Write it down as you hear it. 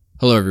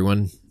Hello,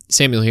 everyone.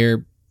 Samuel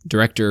here,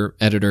 director,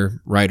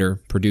 editor,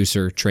 writer,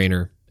 producer,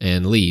 trainer,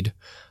 and lead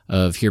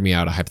of Hear Me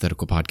Out, a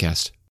hypothetical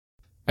podcast.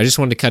 I just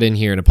wanted to cut in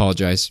here and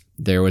apologize.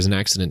 There was an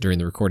accident during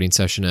the recording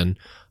session, and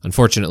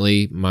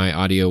unfortunately, my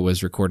audio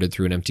was recorded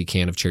through an empty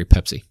can of cherry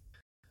Pepsi.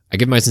 I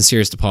give my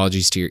sincerest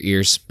apologies to your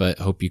ears, but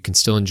hope you can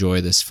still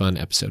enjoy this fun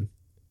episode.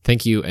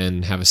 Thank you,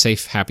 and have a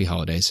safe, happy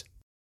holidays.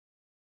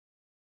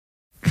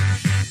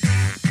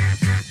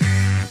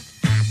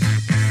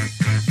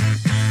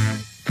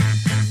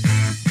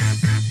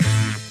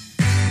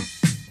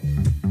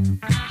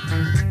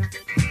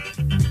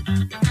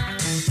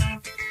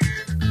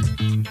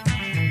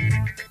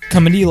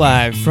 Coming to you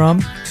live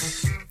from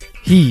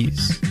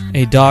He's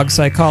a Dog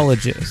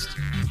Psychologist.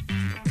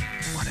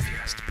 One of you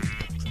has to be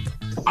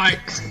a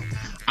dog psychologist.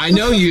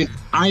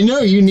 I know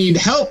you need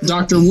help,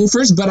 Dr.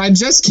 Woofers, but I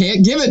just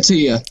can't give it to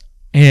you.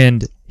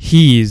 And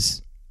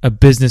he's a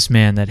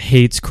businessman that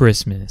hates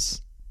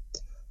Christmas.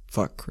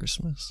 Fuck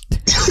Christmas.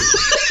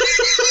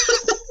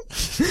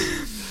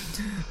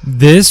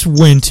 This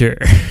winter,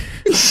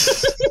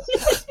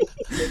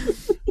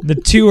 the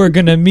two are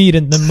gonna meet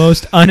in the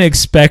most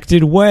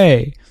unexpected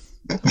way.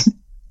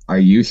 Are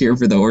you here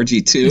for the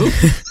orgy too?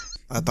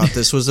 I thought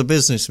this was a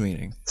business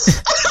meeting.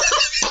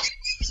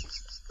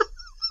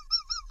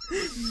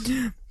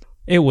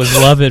 It was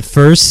love at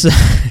first sight.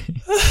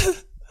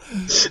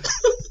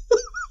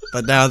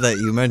 But now that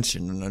you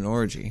mention an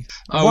orgy.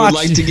 I would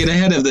like to get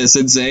ahead of this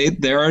and say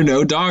there are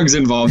no dogs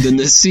involved in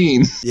this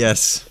scene.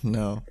 Yes,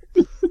 no.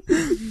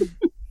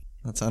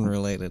 That's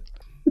unrelated.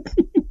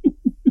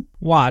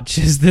 Watch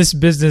as this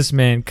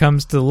businessman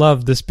comes to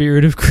love the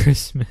spirit of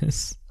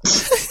Christmas.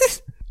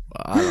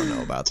 Well, I don't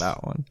know about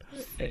that one.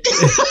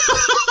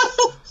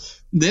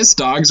 This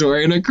dog's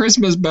wearing a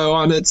Christmas bow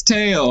on its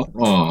tail.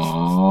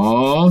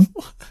 Aww.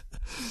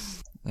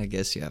 I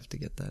guess you have to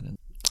get that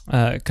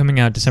in. Coming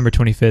out December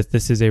 25th,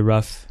 this is a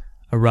rough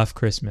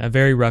Christmas. A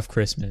very rough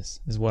Christmas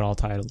is what I'll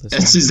title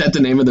this. Is that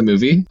the name of the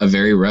movie? A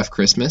Very Rough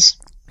Christmas?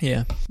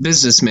 Yeah.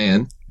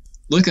 Businessman,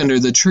 look under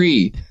the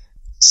tree.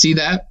 See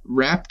that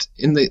wrapped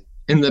in the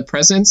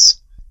presents?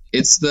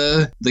 It's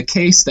the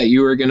case that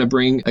you were going to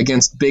bring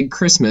against Big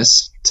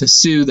Christmas to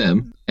sue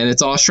them. And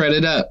it's all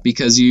shredded up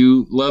because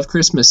you love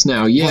Christmas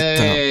now.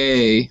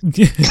 Yay! I'm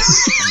gonna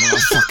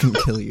fucking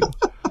kill you.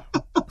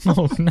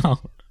 Oh, no.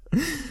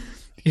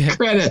 Yeah.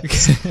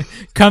 Credits!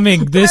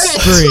 Coming this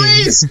spring.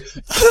 Please!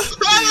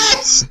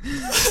 Credits!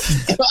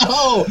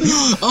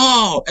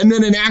 Oh! And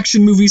then an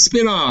action movie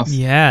spinoff.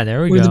 Yeah,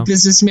 there we where go. The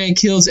businessman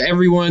kills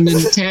everyone in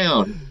the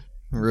town.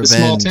 Revenge. The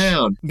small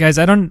town. Guys,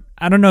 I don't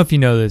know if you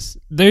know this.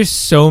 There's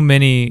so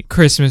many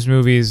Christmas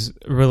movies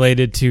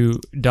related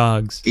to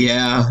dogs.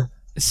 Yeah.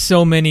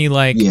 So many,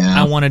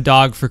 I Want a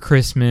Dog for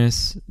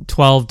Christmas,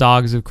 12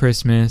 Dogs of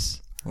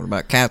Christmas. What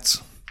about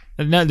cats?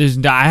 No,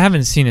 I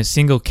haven't seen a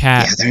single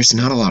cat. Yeah, there's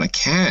not a lot of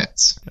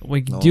cats.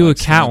 We can do a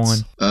cat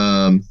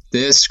one.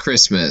 This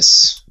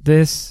Christmas.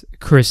 The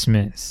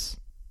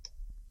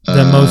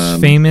most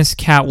famous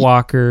cat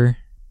walker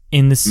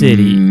in the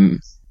city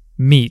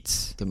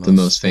meets the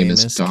most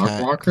famous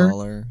dog walker?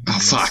 Oh,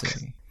 fuck.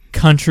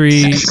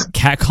 Country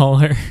cat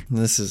caller.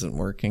 This isn't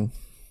working.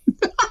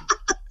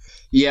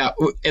 Yeah,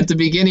 at the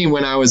beginning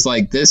when I was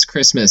like, this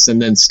Christmas,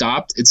 and then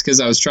stopped, it's because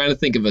I was trying to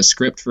think of a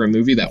script for a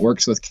movie that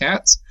works with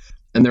cats,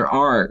 and there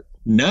are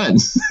none.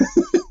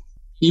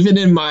 even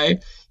in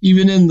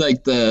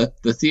the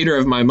theater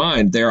of my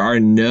mind, there are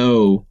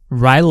no...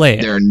 Riley,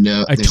 a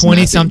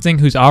 20-something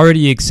who's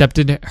already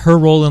accepted her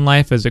role in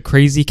life as a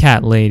crazy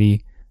cat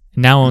lady,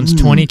 now owns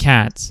 20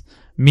 cats,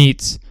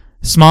 meets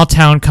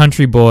small-town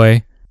country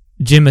boy,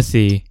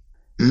 Jimothy,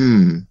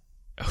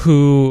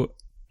 who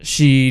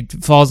she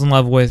falls in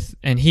love with,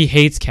 and he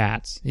hates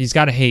cats. He's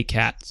got to hate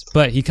cats,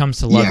 but he comes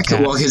to love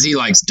cats. Well, because he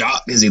likes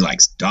dogs.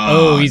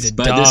 Oh, he's a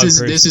dog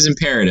person. This is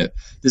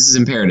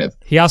imperative.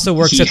 He also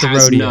works at the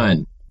rodeo.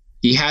 None.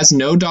 He has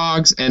no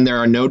dogs, and there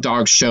are no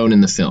dogs shown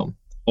in the film.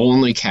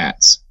 Only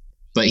cats.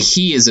 But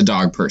he is a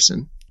dog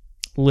person.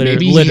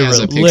 Maybe he has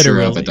a picture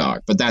of a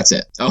dog, but that's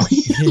it. Oh,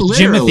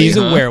 literally, Jimothy's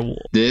a werewolf.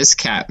 This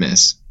cat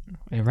miss.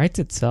 It writes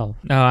itself.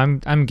 No,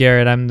 I'm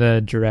Garrett. I'm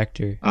the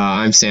director.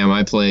 I'm Sam.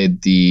 I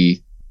played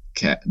the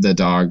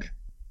dog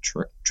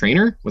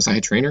trainer. Was I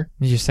a trainer?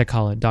 You're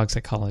dog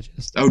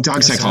psychologist. Oh,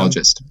 dog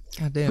psychologist.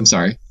 God damn. I'm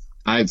sorry.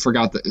 I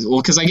forgot that.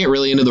 Well, because I get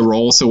really into the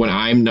role, so when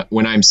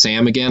I'm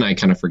Sam again, I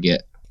kind of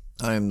forget.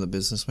 I am the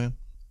businessman,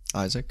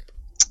 Isaac.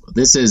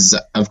 This is,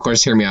 of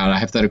course, Hear Me Out, a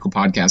hypothetical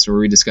podcast where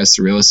we discuss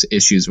the realist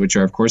issues, which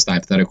are, of course, the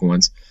hypothetical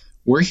ones.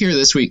 We're here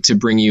this week to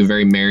bring you a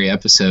very merry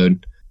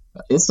episode.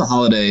 It's the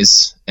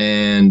holidays,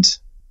 and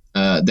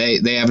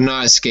they have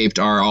not escaped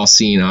our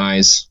all-seeing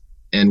eyes,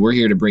 and we're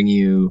here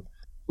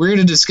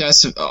to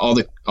discuss all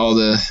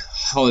the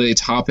holiday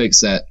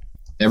topics that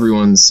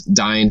everyone's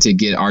dying to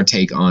get our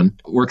take on.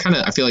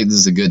 I feel like this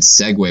is a good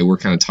segue. We're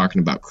kind of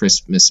talking about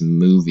Christmas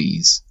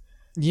movies.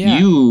 Yeah.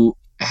 You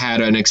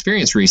had an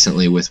experience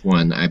recently with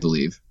one, I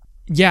believe.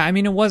 Yeah,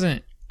 it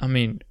wasn't,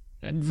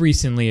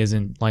 recently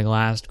isn't like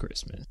last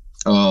Christmas.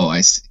 Oh,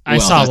 I see. I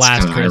saw that's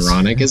Last Christmas.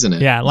 Ironic, isn't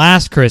it? Yeah,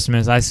 Last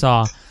Christmas. I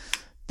saw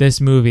this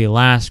movie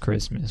Last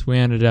Christmas.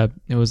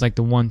 It was like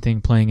the one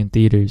thing playing in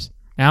theaters.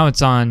 Now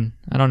it's on,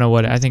 I don't know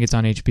what, I think it's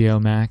on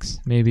HBO Max,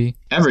 maybe.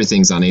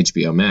 Everything's on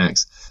HBO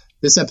Max.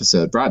 This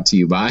episode brought to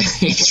you by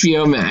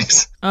HBO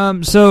Max.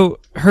 So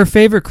her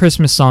favorite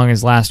Christmas song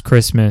is Last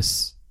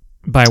Christmas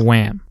by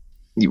Wham.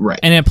 Right.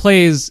 And it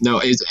plays... No,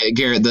 it's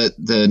Garrett,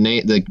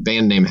 the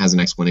band name has an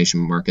exclamation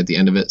mark at the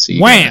end of it. So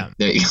Wham!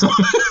 There you go.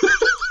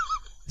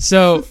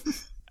 So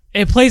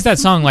it plays that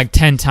song like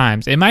 10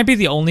 times. It might be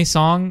the only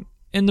song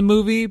in the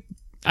movie.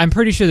 I'm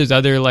pretty sure there's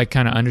other like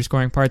kind of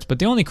underscoring parts, but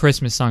the only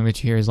Christmas song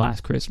that you hear is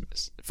Last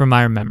Christmas, from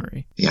my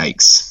memory.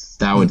 Yikes.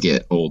 That would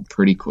get old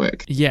pretty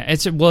quick. Yeah,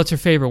 it's her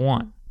favorite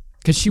one.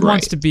 Because she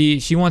wants to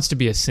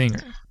be a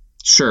singer.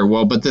 Sure,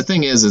 well, but the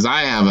thing is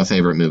I have a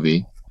favorite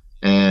movie,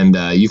 and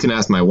you can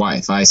ask my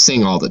wife. I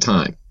sing all the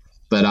time.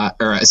 I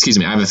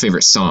have a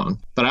favorite song.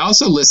 But I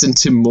also listen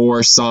to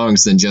more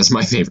songs than just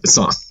my favorite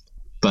song.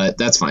 But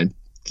that's fine.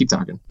 Keep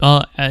talking.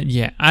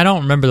 Yeah, I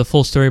don't remember the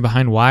full story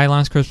behind why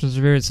Last Christmas is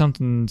favorite.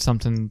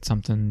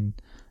 Something.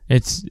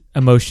 It's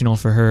emotional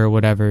for her or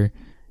whatever.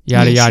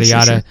 Yada, yada,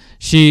 yada.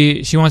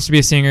 Sure. She wants to be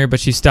a singer,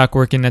 but she's stuck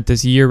working at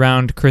this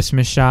year-round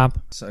Christmas shop.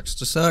 Sucks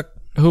to suck.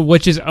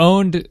 Which is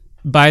owned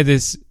by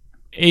this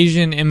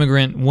Asian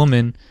immigrant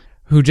woman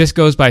who just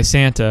goes by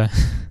Santa.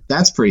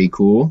 That's pretty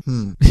cool.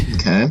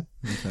 Okay.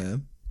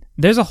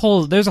 There's a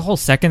whole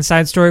second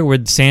side story where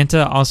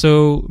Santa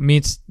also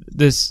meets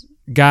this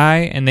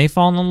guy and they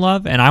fall in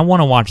love, and I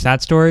want to watch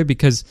that story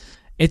because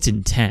it's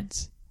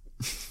intense.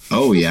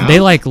 Oh yeah. They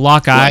like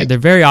lock eyes. They're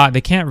very odd. They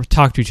can't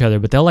talk to each other,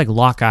 but they'll like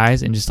lock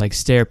eyes and just like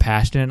stare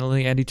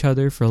passionately at each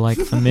other for like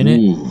a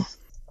minute. Ooh.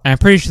 And I'm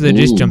pretty sure they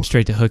just jump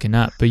straight to hooking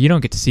up, but you don't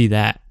get to see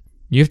that.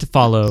 You have to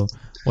follow,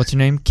 what's her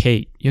name?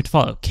 Kate. You have to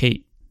follow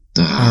Kate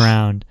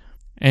around.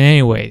 And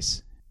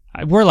anyways,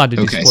 we're allowed to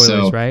do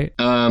spoilers, right?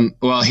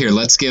 Well, here,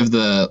 let's give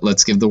the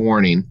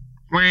warning.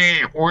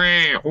 That's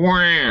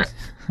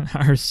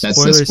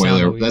the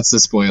spoiler. That's the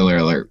spoiler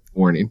alert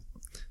warning.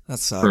 That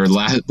sucks. For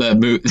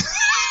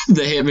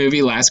the hit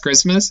movie Last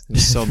Christmas.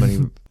 There's so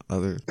many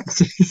other.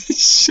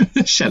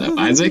 Shut up,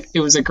 Isaac. It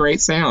was a great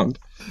sound.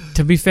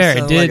 To be fair,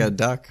 it did. Like a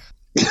duck.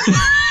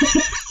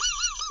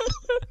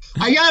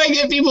 I gotta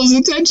get people's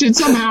attention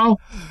somehow.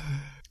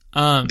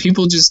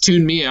 People just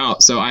tune me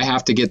out, so I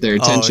have to get their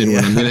attention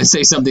when I'm going to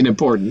say something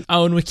important.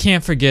 Oh, and we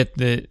can't forget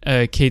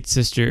that Kate's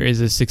sister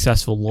is a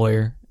successful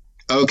lawyer.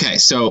 Okay,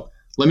 so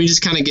let me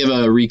just kind of give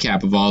a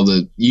recap of all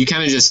you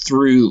kind of just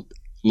threw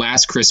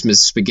Last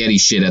Christmas spaghetti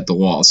shit at the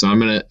wall. So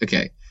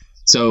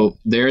so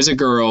there's a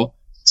girl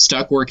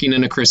stuck working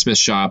in a Christmas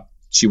shop.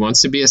 She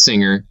wants to be a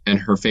singer, and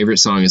her favorite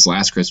song is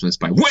Last Christmas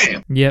by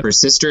Wham! Yep. Her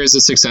sister is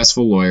a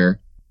successful lawyer,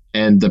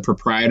 and the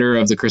proprietor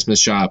of the Christmas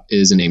shop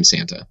is named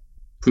Santa,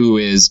 who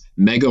is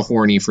mega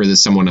horny for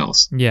someone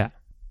else. Yeah.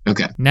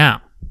 Okay.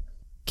 Now,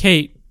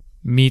 Kate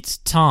meets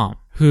Tom,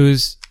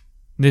 who's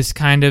this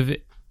kind of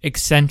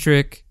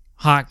eccentric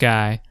hot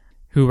guy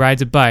who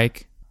rides a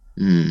bike,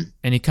 and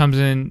he comes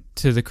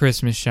into the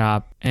Christmas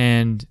shop,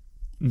 and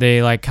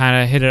they like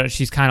kind of hit it.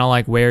 She's kind of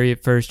like wary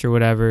at first or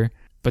whatever,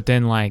 but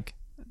then like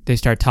they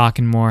start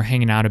talking more,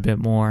 hanging out a bit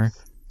more.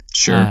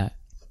 Sure.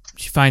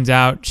 She finds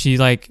out she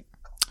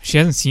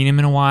hasn't seen him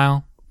in a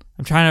while.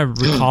 I'm trying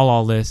to recall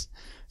all this.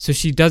 So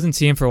she doesn't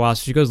see him for a while,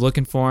 so she goes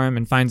looking for him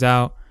and finds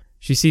out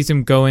she sees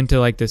him go into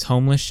like this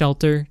homeless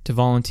shelter to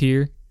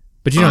volunteer.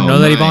 But you don't know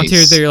that he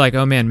volunteers there. You're like,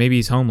 oh man, maybe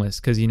he's homeless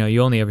because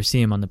you only ever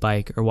see him on the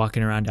bike or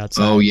walking around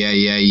outside. Oh yeah.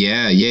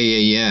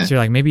 So you're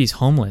like, maybe he's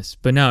homeless,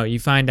 but no, you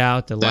find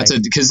out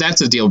that because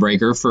that's a deal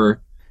breaker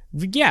for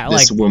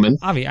this woman.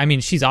 I mean,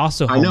 she's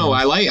also homeless. I know.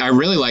 I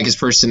really like his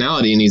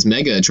personality, and he's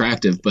mega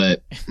attractive,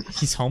 but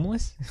he's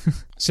homeless.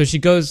 So she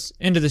goes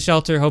into the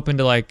shelter hoping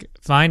to like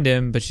find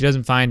him, but she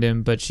doesn't find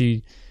him. But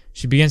she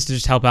begins to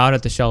just help out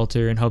at the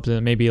shelter and hope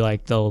that maybe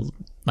like they'll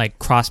like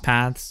cross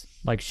paths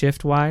like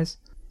shift wise.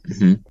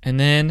 Mm-hmm. And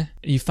then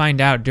you find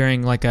out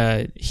during like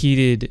a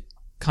heated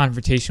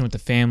confrontation with the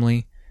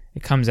family,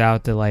 it comes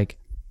out that like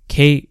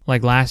Kate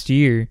like last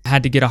year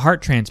had to get a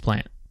heart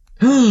transplant.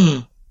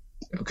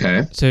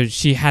 Okay. So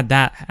she had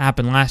that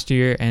happen last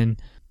year, and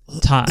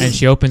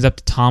she opens up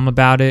to Tom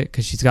about it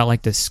because she's got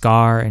like this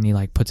scar, and he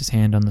like puts his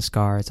hand on the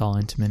scar. It's all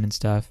intimate and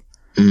stuff.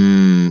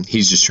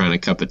 He's just trying to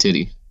cup a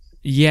titty.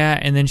 Yeah,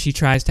 and then she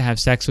tries to have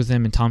sex with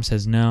him, and Tom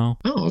says no.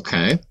 Oh,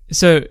 okay.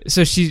 So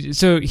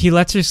he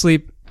lets her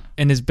sleep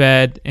in his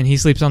bed, and he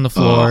sleeps on the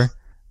floor.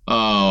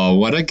 Oh,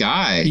 what a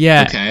guy.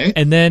 Yeah. Okay.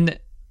 And then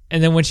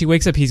when she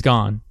wakes up, he's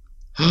gone.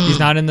 He's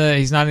not in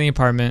the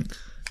apartment.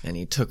 And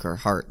he took her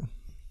heart.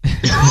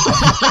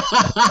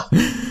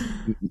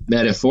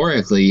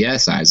 Metaphorically,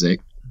 yes, Isaac.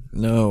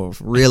 No,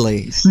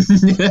 really.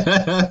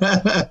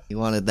 He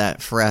wanted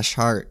that fresh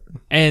heart.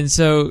 And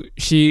so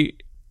she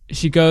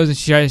goes and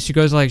she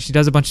goes like she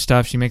does a bunch of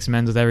stuff. She makes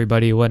amends with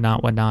everybody,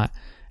 whatnot.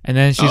 And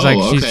then she's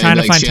she's trying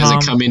to find Tom. She has a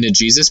coming to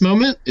Jesus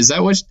moment. Is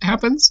that what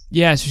happens?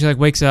 Yeah. So she like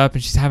wakes up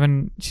and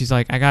she's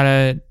like, I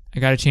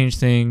gotta change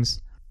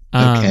things.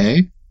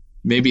 Okay.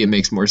 maybe it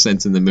makes more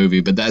sense in the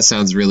movie, but that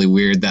sounds really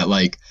weird that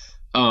like,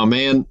 oh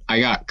man, I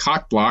got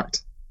cock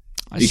blocked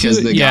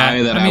because the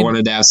guy that I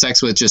wanted to have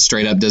sex with just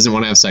straight up doesn't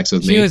want to have sex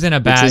with me. She was in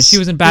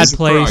bad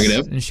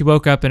place, and she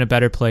woke up in a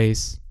better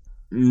place.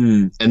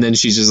 And then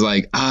she's just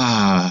like,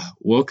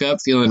 woke up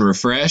feeling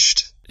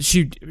refreshed.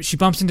 She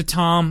bumps into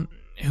Tom,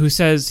 who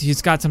says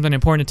he's got something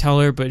important to tell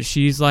her, but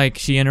she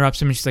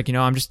interrupts him and she's like,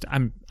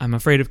 I'm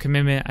afraid of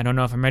commitment. I don't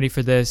know if I'm ready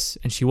for this.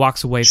 And she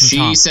walks away from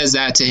Tom. She says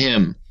that to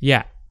him.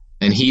 Yeah.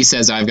 And he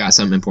says, I've got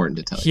something important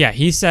to tell you. Yeah,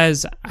 he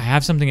says, I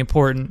have something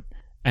important.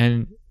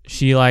 And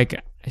she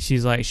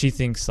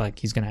thinks like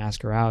he's going to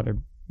ask her out or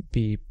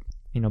be,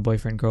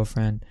 boyfriend,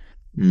 girlfriend.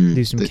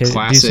 Do some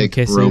classic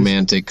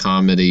romantic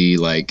comedy,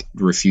 like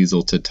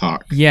refusal to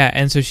talk. Yeah,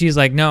 and so she's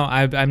like, no,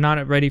 I'm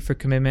not ready for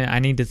commitment. I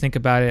need to think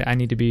about it. I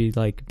need to be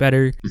like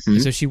better.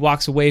 And so she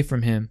walks away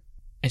from him,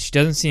 and she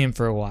doesn't see him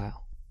for a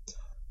while.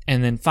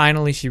 And then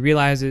finally she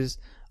realizes,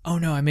 oh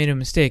no, I made a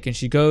mistake. And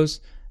she goes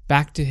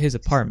back to his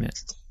apartment.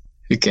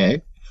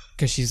 Okay.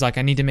 Because she's like,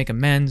 I need to make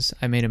amends.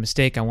 I made a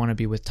mistake. I want to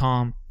be with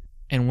Tom.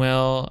 And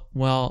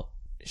well,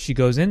 she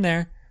goes in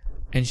there,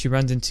 and she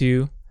runs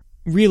into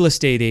real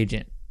estate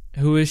agent,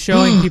 who is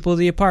showing people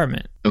the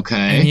apartment. Okay.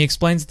 And he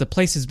explains that the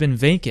place has been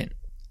vacant.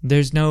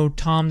 There's no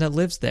Tom that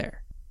lives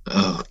there.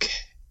 Okay.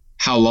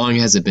 How long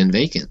has it been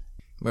vacant?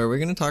 Are we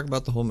going to talk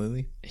about the whole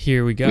movie?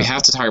 Here we go. We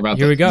have to talk about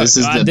Here we go. This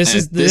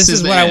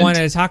is what I wanted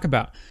to talk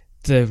about.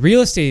 The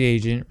real estate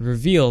agent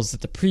reveals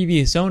that the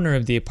previous owner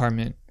of the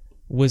apartment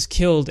was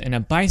killed in a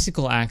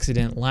bicycle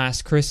accident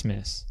last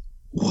Christmas.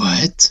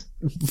 What?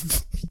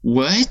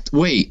 What?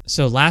 Wait.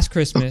 So last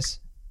Christmas,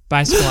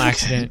 bicycle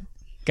accident,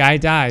 guy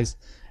dies.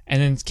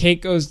 And then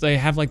Kate goes, they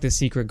have like the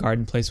secret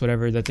garden place,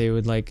 whatever, that they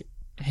would like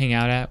hang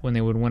out at when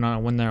they would went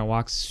on their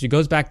walks. She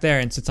goes back there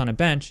and sits on a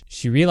bench.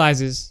 She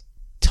realizes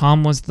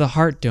Tom was the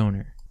heart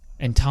donor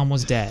and Tom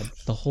was dead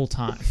the whole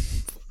time.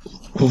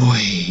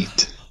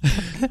 Wait.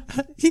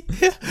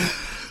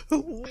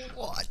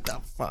 What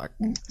the fuck?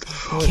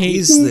 What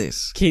is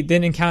this? Kate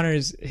then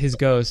encounters his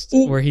ghost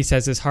where he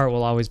says his heart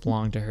will always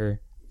belong to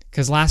her.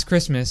 Because last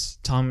Christmas,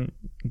 Tom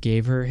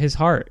gave her his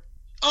heart.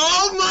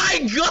 Oh my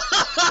god!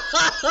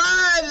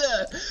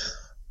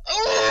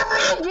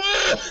 Oh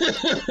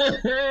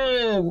my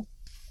god!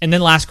 And then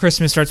Last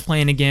Christmas starts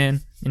playing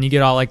again, and you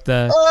get all like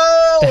the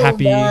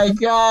happy. Oh my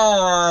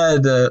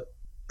god!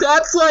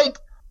 That's like,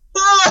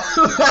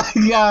 oh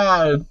my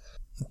god!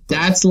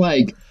 That's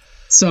like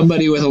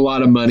somebody with a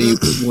lot of money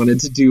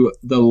wanted to do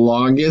the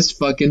longest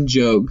fucking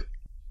joke,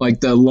 like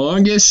the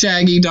longest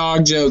Shaggy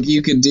Dog joke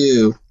you could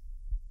do.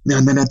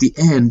 And then at the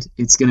end,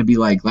 it's going to be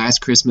like,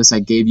 last Christmas,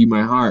 I gave you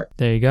my heart.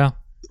 There you go.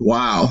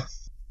 Wow.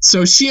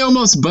 So she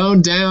almost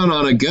boned down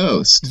on a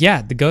ghost.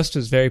 Yeah, the ghost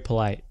was very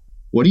polite.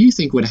 What do you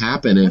think would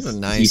happen if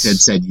he had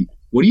said,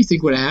 what do you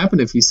think would have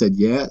happened if he said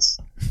yes?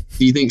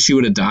 Do you think she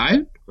would have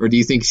died? Or do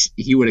you think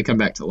he would have come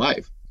back to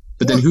life?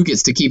 But then who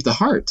gets to keep the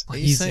heart? Are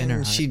you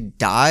saying she'd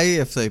die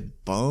if they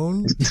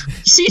boned?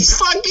 She's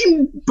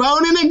fucking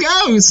boning a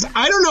ghost.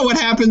 I don't know what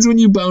happens when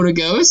you bone a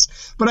ghost,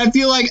 but I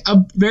feel like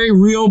a very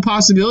real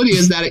possibility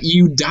is that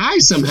you die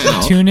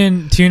somehow. Tune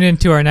in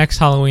to our next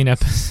Halloween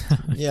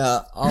episode.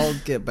 Yeah, I'll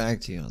get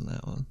back to you on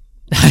that one.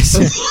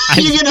 Are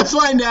you gonna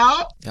find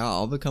out? Yeah,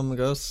 I'll become a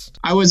ghost.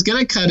 I was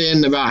gonna cut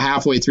in about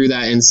halfway through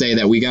that and say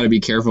that we got to be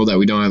careful that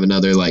we don't have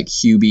another like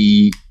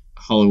Hubie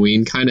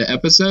Halloween kind of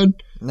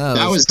episode. No,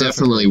 that was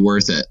definitely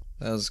worth it.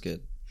 That was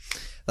good.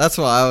 That's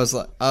why I was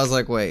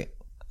like, wait,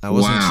 I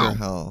wasn't sure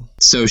how.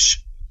 So,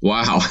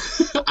 wow.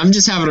 I'm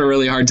just having a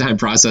really hard time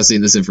processing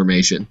this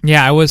information.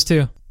 Yeah, I was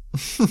too.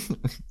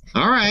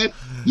 All right,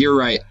 you're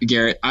right,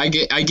 Garrett. I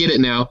get it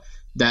now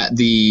that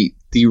the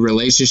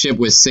relationship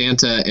with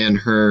Santa and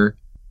her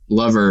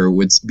lover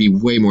would be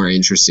way more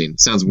interesting.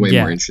 Sounds way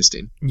more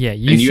interesting. Yeah,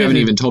 you haven't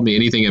even told me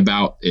anything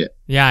about it.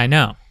 Yeah, I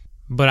know.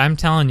 But I'm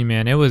telling you,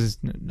 man,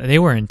 they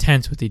were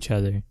intense with each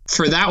other.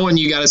 For that one,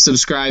 you got to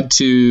subscribe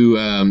to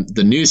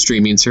the new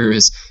streaming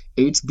service,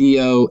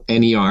 HBO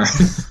NER.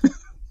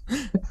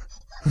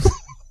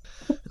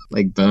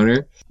 Like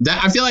boner.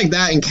 I feel like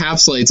that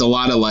encapsulates a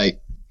lot of like,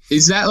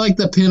 is that like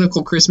the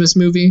pinnacle Christmas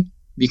movie?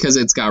 Because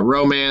it's got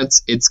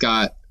romance, it's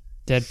got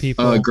dead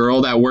people, a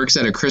girl that works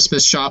at a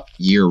Christmas shop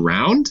year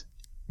round.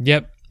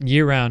 Yep,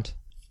 year round.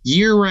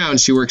 Year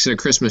round, she works at a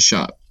Christmas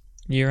shop.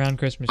 Year-round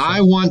Christmas shop.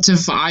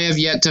 I have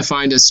yet to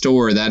find a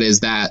store that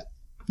is that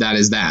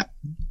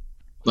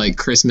like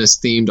Christmas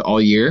themed all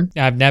year.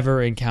 I've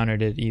never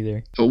encountered it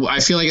either.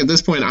 I feel like at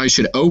this point I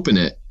should open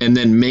it and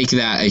then make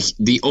that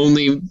the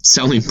only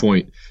selling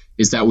point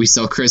is that we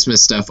sell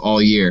Christmas stuff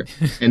all year.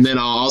 And then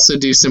I'll also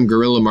do some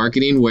guerrilla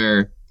marketing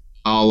where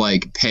I'll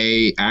like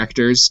pay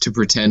actors to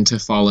pretend to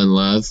fall in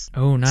love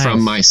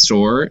from my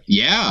store.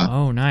 Yeah.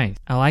 Oh, nice.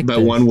 I like that.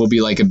 But one will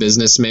be like a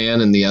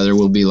businessman and the other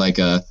will be like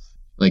a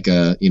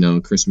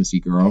Christmassy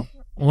girl.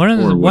 One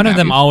of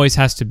them always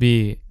has to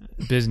be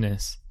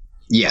business.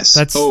 Yes.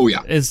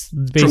 Yeah. It's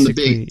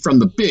basically from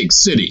the big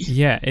city.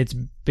 Yeah, it's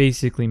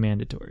basically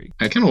mandatory.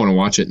 I kind of want to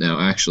watch it now.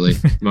 Actually,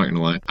 I'm not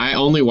gonna lie. I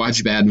only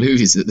watch bad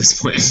movies at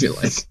this point. I feel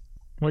like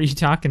What are you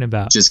talking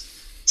about? Just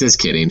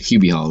kidding.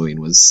 Hubie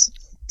Halloween was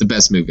the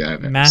best movie I've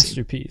ever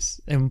Masterpiece.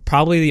 Seen. And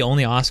probably the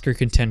only Oscar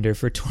contender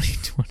for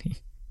 2020.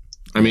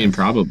 I mean,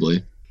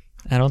 probably.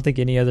 I don't think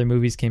any other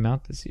movies came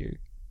out this year.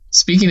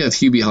 Speaking of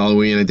Hubie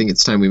Halloween, I think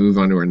it's time we move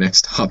on to our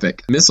next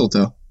topic.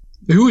 Mistletoe.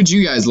 Who would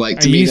you guys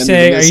like to meet under the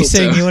mistletoe? Are you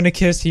saying you want to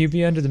kiss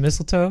Hubie under the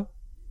mistletoe?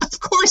 Of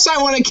course I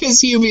want to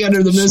kiss Hubie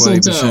under the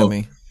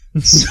mistletoe.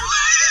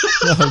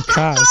 Oh,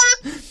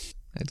 gosh.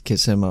 I'd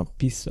kiss him up.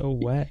 Be so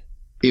wet.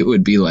 It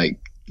would be like,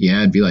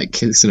 it'd be like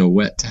kissing a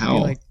wet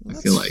towel. I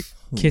feel like.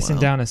 Kissing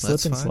down a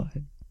slip and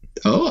slide.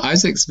 Oh,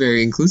 Isaac's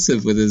very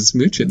inclusive with his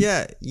mooching.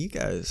 Yeah, you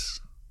guys.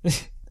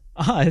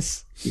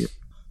 Us. Yeah.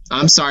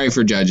 I'm sorry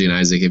for judging,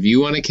 Isaac. If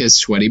you want to kiss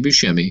Sweaty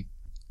Buscemi,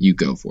 you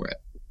go for it.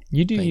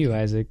 You do you,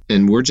 Isaac.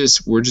 And we're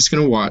just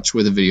gonna watch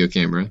with a video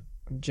camera.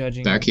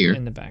 Judging back here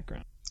in the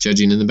background.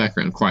 Judging in the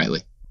background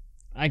quietly.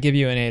 I give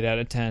you an 8 out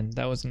of 10.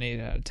 That was an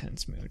 8 out of 10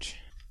 smooch.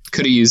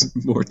 Could have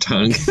used more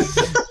tongue.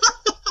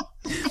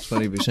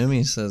 Sweaty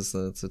Buscemi says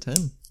that it's a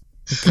 10.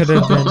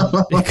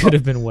 It could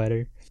have been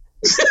wetter.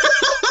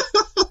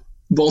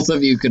 Both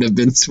of you could have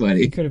been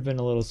sweaty. It could have been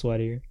a little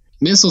sweatier.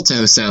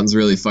 Mistletoe sounds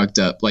really fucked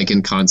up, like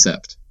in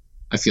concept.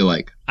 I feel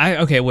like.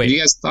 Okay, wait. Have you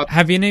guys thought?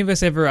 Have any of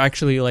us ever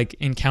actually like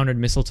encountered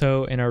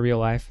mistletoe in our real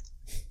life?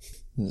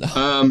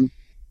 No.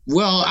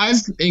 Well,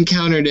 I've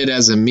encountered it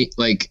as a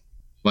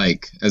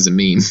as a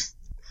meme.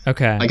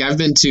 Okay. Like I've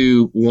been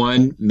to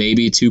one,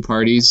 maybe two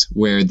parties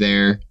where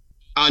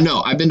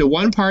no, I've been to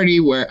one party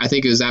where I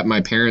think it was at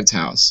my parents'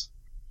 house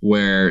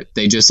where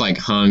they just like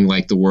hung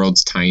like the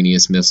world's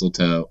tiniest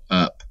mistletoe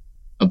up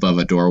above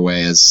a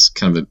doorway as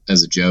kind of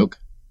as a joke.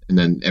 And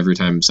then every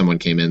time someone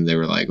came in, they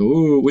were like,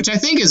 "Ooh," which I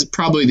think is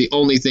probably the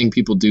only thing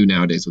people do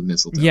nowadays with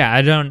mistletoe. Yeah,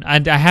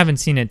 I haven't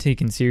seen it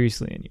taken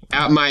seriously anymore.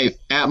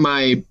 At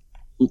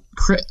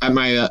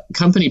my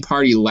company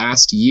party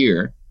last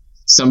year,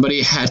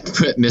 somebody had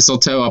put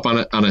mistletoe up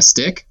on a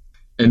stick,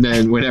 and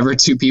then whenever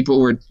two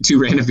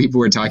random people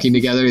were talking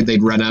together,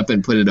 they'd run up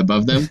and put it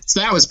above them.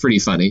 So that was pretty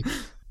funny.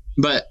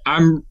 But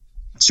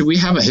should we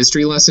have a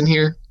history lesson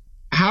here?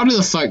 How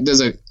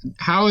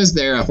is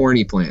there a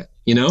horny plant?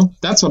 You know,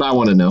 that's what I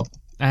want to know.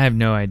 I have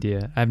no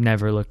idea. I've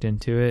never looked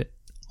into it.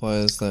 Why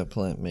does that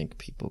plant make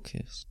people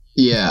kiss?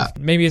 Yeah.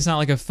 Maybe it's not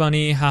like a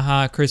funny,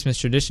 haha, Christmas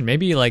tradition.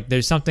 Maybe like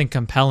there's something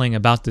compelling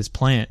about this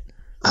plant.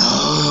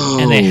 Oh.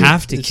 And they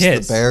have to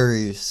kiss. The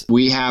berries.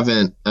 We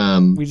haven't.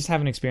 We just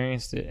haven't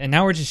experienced it. And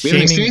now we're just we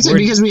shaming. We haven't experienced it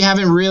because we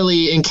haven't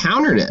really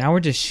encountered it. Now we're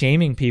just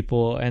shaming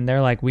people, and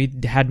they're like, we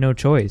had no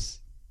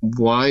choice.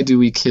 Why do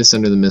we kiss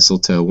under the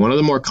mistletoe? One of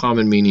the more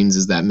common meanings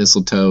is that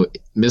mistletoe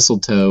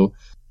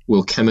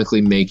will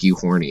chemically make you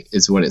horny,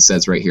 is what it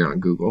says right here on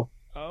Google.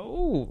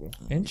 Oh,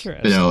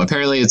 interesting.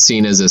 Apparently it's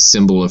seen as a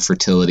symbol of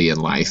fertility in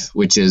life,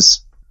 which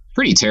is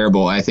pretty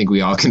terrible. I think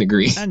we all can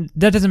agree. And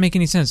that doesn't make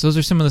any sense. Those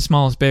are some of the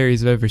smallest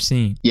berries I've ever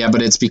seen. Yeah,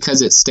 but it's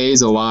because it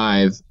stays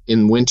alive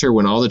in winter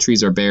when all the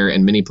trees are bare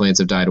and many plants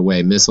have died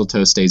away.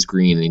 Mistletoe stays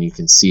green, and you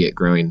can see it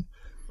growing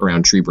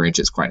around tree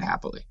branches quite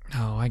happily.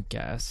 Oh, I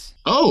guess.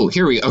 Oh,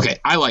 here we go. Okay,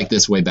 I like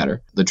this way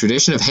better. The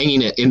tradition of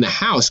hanging it in the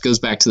house goes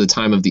back to the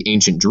time of the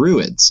ancient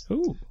Druids.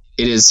 Ooh.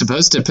 It is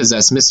supposed to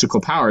possess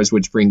mystical powers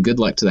which bring good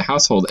luck to the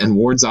household and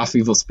wards off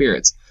evil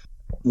spirits.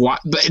 Why?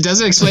 But it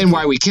doesn't explain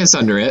why we kiss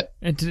under it.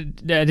 I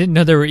didn't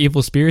know there were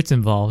evil spirits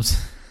involved.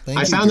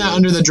 I found that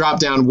under the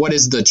drop down, what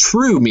is the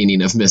true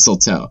meaning of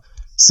mistletoe?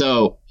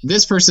 So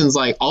this person's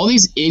like, all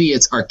these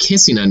idiots are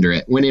kissing under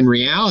it, when in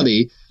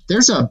reality,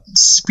 there's a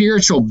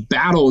spiritual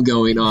battle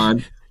going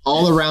on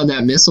all around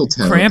that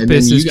mistletoe.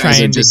 Krampus is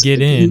trying to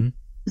get in.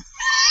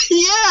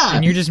 Yeah.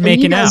 And you're just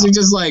making out. You guys are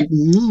just like,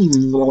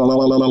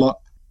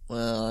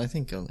 Well, I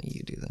think only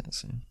you do that,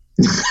 so.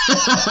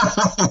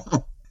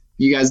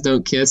 You guys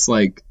don't kiss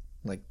like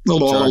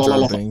Jar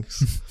Jar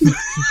Binks.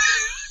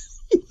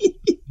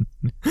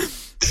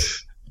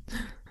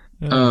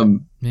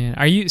 Man,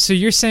 you're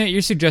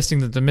suggesting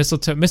that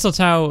the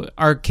mistletoe,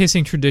 our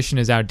kissing tradition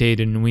is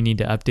outdated and we need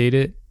to update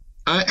it?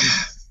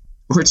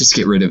 Or just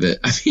get rid of it.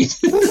 I mean,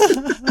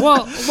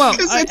 well,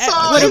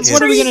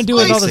 what are we gonna do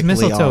with all this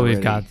mistletoe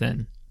we've got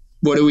then?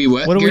 What do we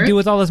do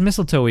with all this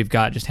mistletoe we've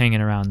got just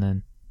hanging around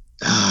then?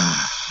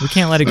 We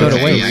can't let it go to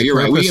waste. Yeah, you're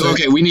right.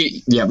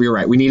 You're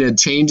right. We need to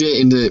change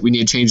it we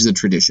need to change the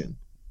tradition.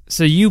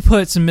 So you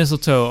put some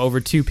mistletoe over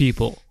two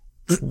people.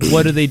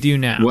 What do they do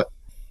now? What?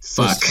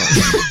 Fuck.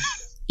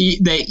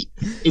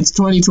 It's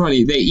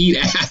 2020. They eat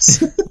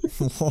ass.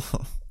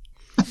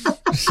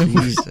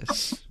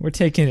 Jesus. We're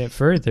taking it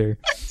further.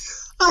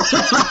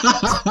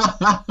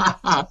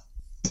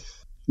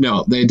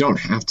 No, they don't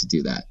have to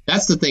do that.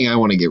 That's the thing I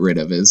want to get rid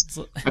of. Is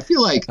I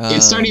feel like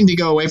it's starting to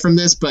go away from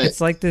this, but it's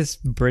like this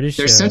British.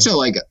 There's such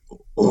a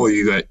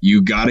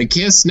you got to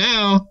kiss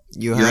now.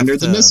 You're under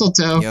the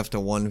mistletoe. You have to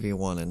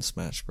 1v1 in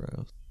Smash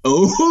Bros.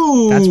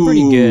 Oh, that's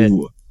pretty good.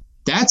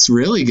 That's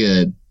really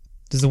good.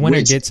 Does the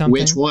winner get something?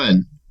 Which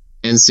one?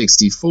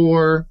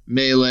 N64,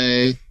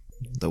 Melee,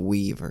 the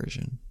Wii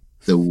version.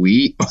 The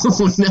Wii?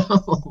 Oh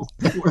no,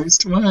 the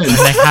worst one. And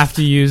they have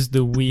to use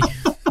the Wii.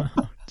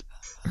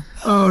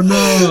 Oh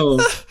no.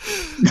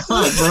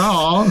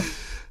 Brawl.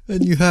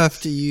 And you have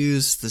to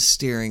use the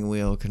steering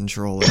wheel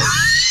controller.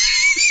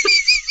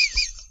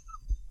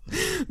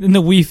 In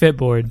the Wii Fit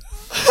board.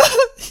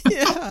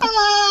 Yeah.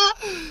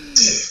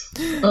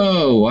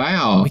 Oh,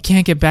 wow. We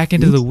can't get back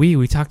into the Wii.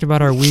 We talked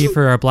about our Wii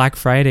for our Black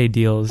Friday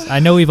deals. I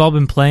know we've all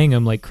been playing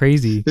them like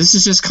crazy. This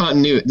is just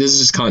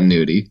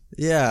continuity.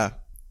 Yeah.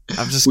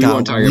 I've just We got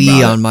won't talk Wii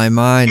about on it. my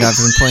mind. I've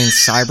been playing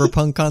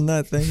Cyberpunk on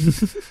that thing.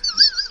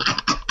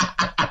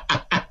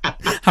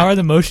 How are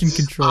the motion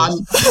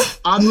controls?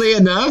 Oddly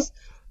enough,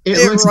 it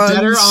looks runs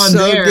better on so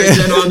there good.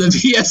 than on the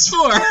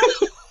PS4.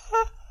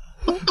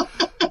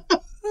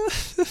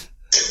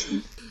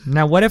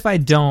 Now, what if I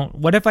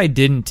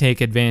didn't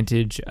take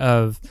advantage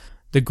of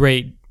the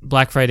great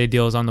Black Friday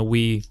deals on the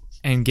Wii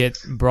and get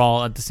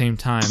Brawl at the same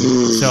time?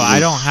 So I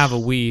don't have a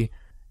Wii,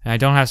 and I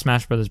don't have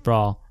Smash Brothers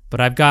Brawl, but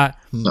I've got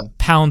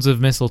pounds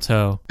of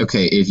mistletoe.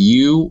 Okay,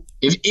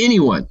 if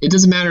anyone, it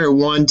doesn't matter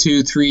 1,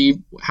 2, 3,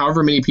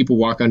 however many people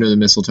walk under the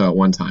mistletoe at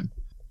one time,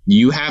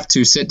 you have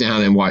to sit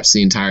down and watch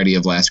the entirety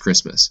of Last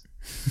Christmas.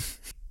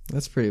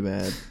 That's pretty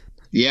bad.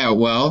 Yeah,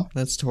 well,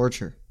 That's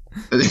torture.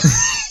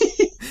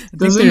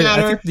 doesn't I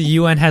matter. think the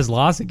UN has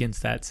laws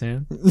against that,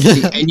 Sam.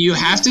 And you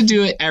have to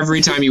do it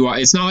every time you watch.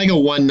 It's not like a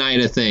one night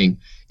a thing.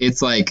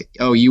 It's like,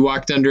 oh, you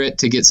walked under it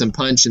to get some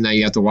punch and now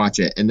you have to watch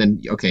it. And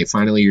then, okay,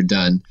 finally you're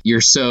done.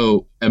 You're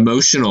so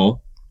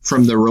emotional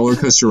from the roller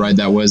coaster ride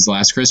that was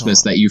Last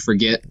Christmas that you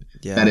forget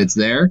that it's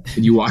there.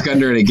 And you walk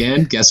under it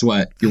again. Guess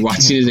what? You're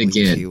watching it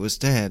again. He was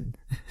dead.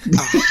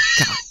 Oh,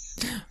 God.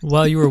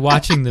 While you were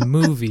watching the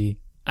movie,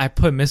 I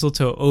put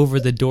mistletoe over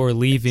the door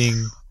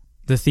leaving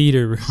the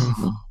theater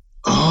room.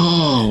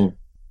 Oh.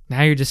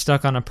 Now you're just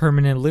stuck on a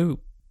permanent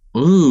loop.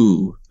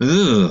 Ooh.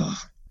 Ugh.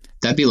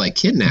 That'd be like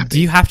kidnapping. Do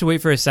you have to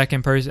wait for a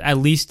second person, at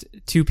least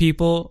 2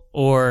 people,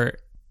 or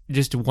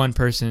just one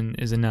person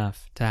is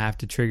enough to have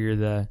to trigger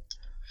the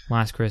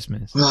Last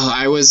Christmas? Well,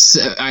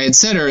 I had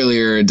said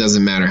earlier it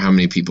doesn't matter how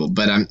many people,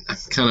 but I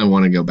kind of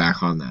want to go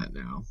back on that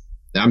now.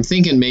 I'm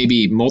thinking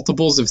maybe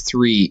multiples of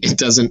 3, it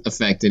doesn't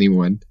affect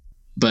anyone,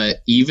 but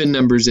even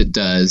numbers it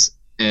does.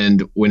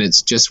 And when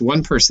it's just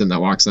one person that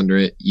walks under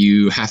it,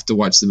 you have to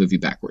watch the movie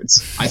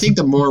backwards. I think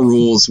the more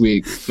rules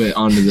we put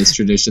onto this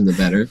tradition, the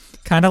better.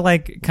 Kind of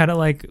like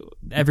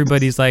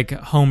everybody's like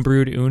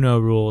homebrewed Uno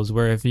rules,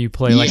 where if you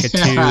play like a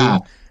 2,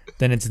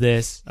 then it's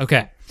this.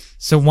 Okay,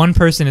 so one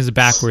person is a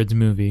backwards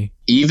movie.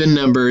 Even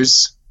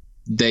numbers,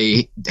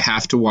 they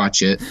have to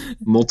watch it.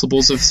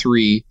 Multiples of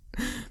 3,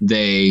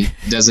 they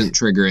doesn't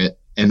trigger it.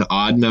 And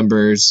odd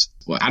numbers,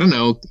 well, I don't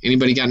know.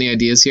 Anybody got any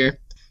ideas here?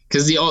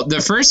 Because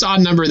the first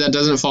odd number that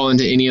doesn't fall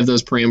into any of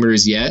those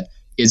parameters yet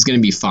is going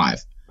to be 5.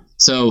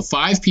 So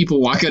 5 people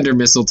walk under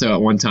mistletoe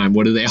at one time.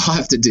 What do they all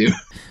have to do?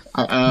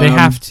 They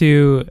have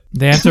to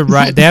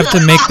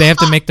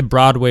make the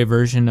Broadway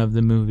version of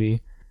the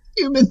movie.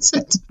 Human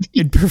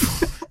centipede.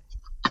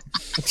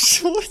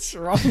 What's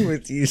wrong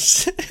with you?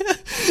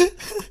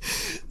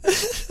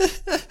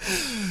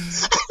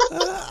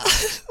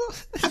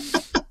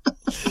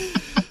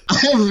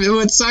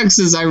 What sucks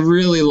is I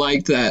really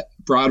liked that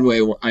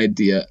Broadway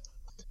idea,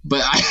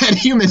 but I had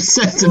Human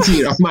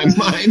Centipede on my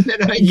mind.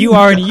 And you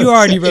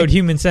already wrote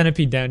Human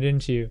Centipede down,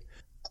 didn't you?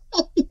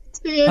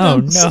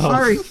 I'm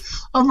sorry.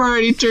 I've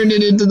already turned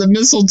it into the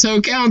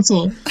Mistletoe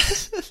Council.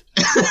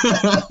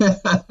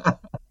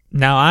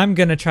 Now I'm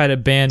gonna try to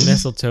ban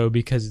mistletoe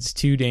because it's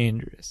too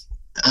dangerous.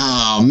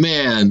 Oh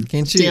man!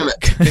 Can't you? Damn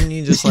it! Can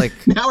you just like?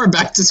 Now we're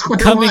back to square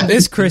Coming one.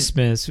 this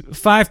Christmas,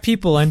 5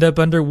 people end up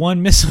under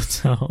one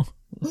mistletoe.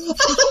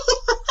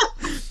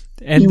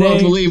 And you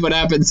won't believe what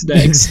happens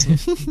next.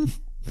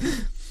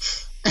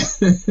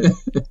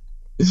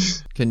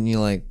 Can you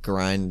like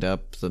grind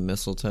up the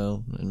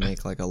mistletoe and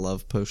make like a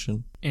love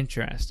potion?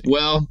 Interesting.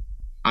 Well,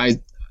 I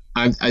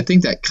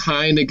think that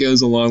kind of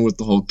goes along with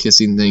the whole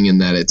kissing thing in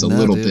that it's a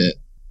little bit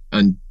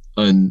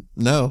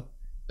No.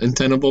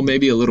 untenable,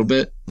 maybe a little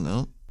bit.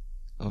 No.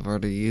 I've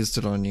already used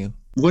it on you.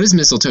 What does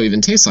mistletoe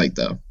even taste like,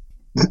 though?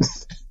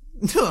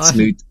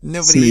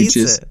 Nobody eats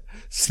it.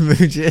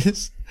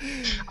 Smooches.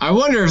 I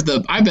wonder if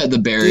I bet the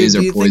berries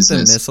do you are poisonous.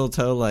 think the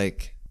mistletoe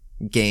like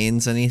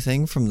gains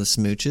anything from the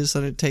smooches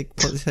that it take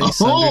place underneath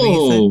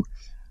Oh, it?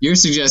 you're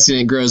suggesting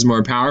it grows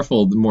more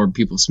powerful the more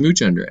people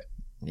smooch under it.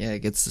 Yeah, it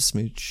gets the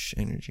smooch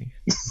energy.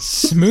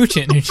 Smooch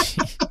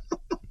energy.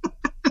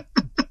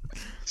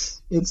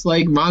 It's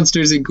like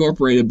Monsters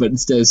Incorporated, but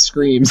instead of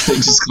screams, they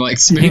just collect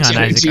smooch Hang on,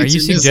 energy. Isaac. Are you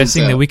through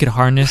suggesting mistletoe. that we could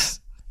harness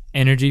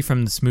energy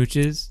from the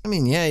smooches? I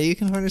mean, yeah, you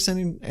can harness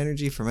any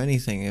energy from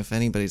anything if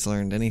anybody's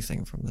learned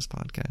anything from this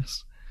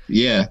podcast.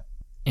 Yeah,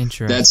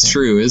 Interesting. that's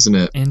true, isn't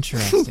it?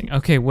 Interesting.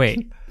 Okay,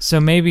 wait. So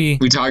maybe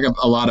We talk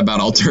a lot about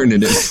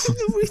alternative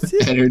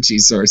energy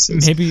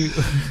sources. maybe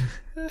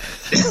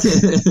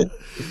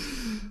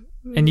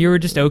and you were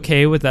just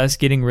okay with us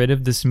getting rid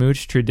of the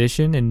smooch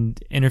tradition and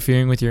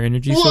interfering with your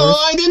energy Well, source?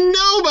 I didn't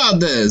know about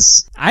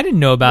this. I didn't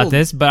know about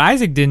this, but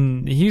Isaac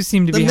didn't. He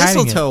seemed to The be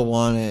hiding it. mistletoe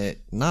won it,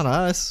 not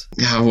us.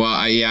 Yeah, well,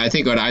 I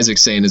think what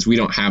Isaac's saying is we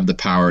don't have the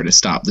power to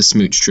stop the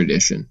smooch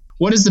tradition.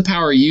 What is the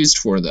power used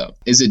for, though?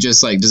 Is it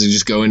just like, does it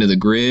just go into the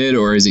grid,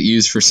 or is it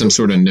used for some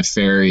sort of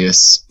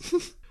nefarious,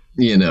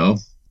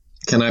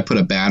 can I put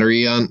a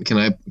battery on? Can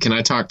I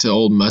talk to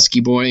old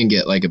Muskie Boy and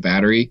get like a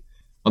battery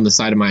on the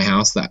side of my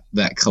house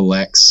that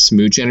collects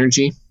smooch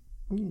energy?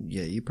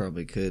 Yeah, you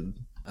probably could.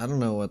 I don't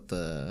know what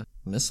the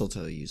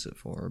mistletoe use it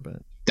for, but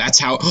that's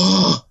how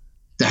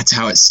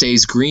it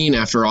stays green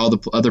after all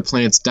the other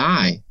plants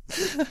die.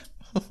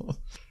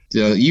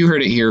 So you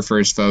heard it here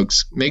first,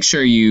 folks. Make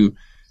sure you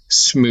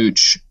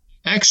smooch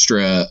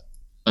extra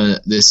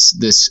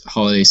this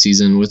holiday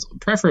season with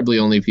preferably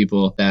only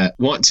people that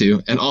want to,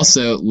 and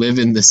also live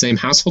in the same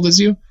household as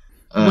you.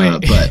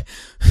 But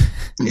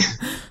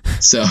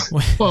so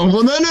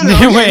well,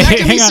 no. Wait,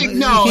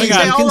 hang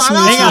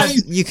on.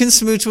 You can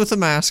smooch with a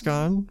mask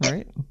on,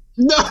 right?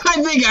 No,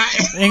 I think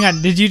hang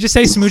on. Did you just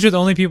say smooch with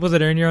only people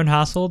that are in your own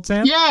household,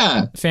 Sam?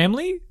 Yeah.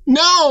 Family?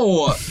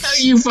 No,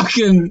 you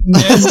fucking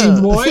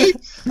nasty boy.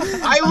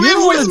 I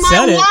live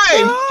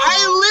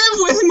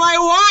with my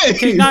wife.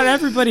 Okay, not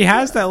everybody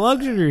has that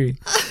luxury.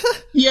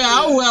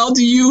 Yeah, well, who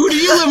do you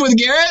live with,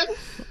 Garrett?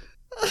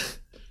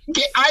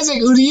 Isaac,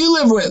 who do you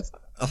live with?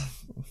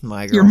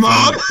 My girlfriend. Your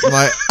mom?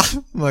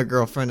 my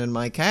girlfriend and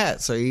my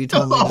cat. So you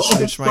told me to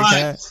switch my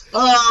cat.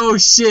 Oh,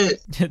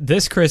 shit.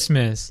 This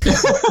Christmas.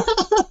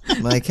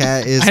 My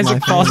cat is Isaac my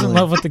falls family. in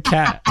love with the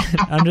cat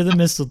under the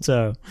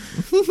mistletoe.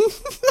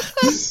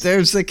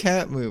 There's the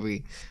cat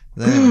movie.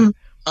 There.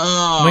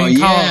 Oh, we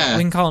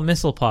can call it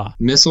Mistlepaw.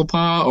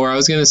 Mistlepaw, or I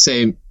was going to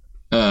say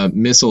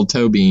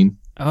mistletoe bean.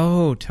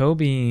 Oh, toe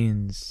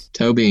beans.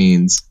 Toe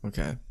beans.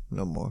 Okay,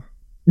 no more.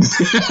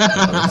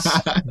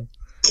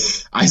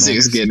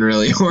 Isaac's getting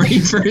really horny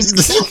for his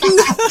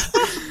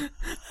cat.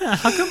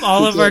 How come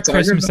all of our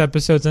Christmas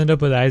episodes end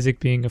up with Isaac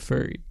being a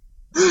furry?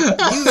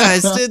 You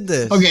guys did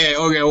this. Okay,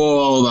 well,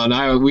 hold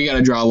on. We got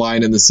to draw a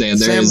line in the sand.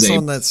 There is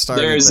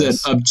an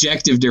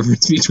objective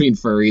difference between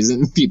furries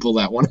and people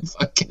that want to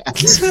fuck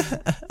cats.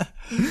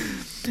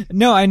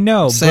 No, I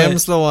know.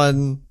 Sam's the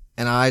one,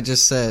 and I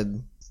just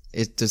said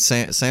it.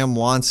 Sam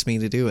wants me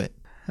to do it.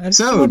 I just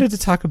wanted to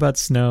talk about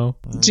snow.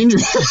 Ginger.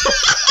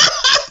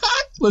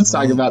 Let's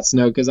talk about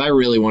snow, because I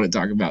really want to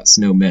talk about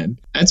snowmen.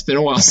 It's been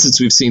a while since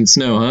we've seen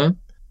snow, huh? I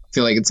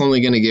feel like it's only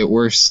going to get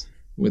worse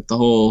with the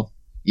whole,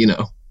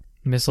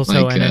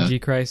 mistletoe energy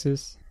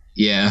crisis.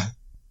 Yeah.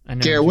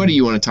 Garrett, what do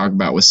you want to talk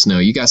about with snow?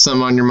 You got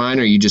something on your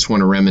mind, or you just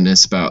want to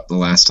reminisce about the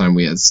last time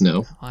we had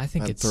snow? Well, I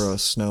think I'd throw a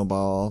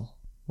snowball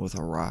with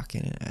a rock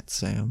in it at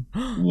Sam.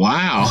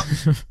 Wow.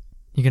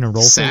 You gonna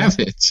roll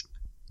savage?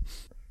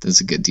 That's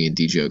a good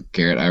D&D joke,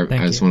 Garrett. I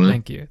just want to...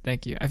 Thank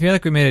you. I feel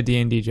like we made a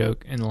D&D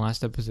joke in the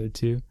last episode,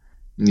 too.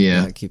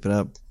 Yeah. Keep it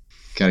up.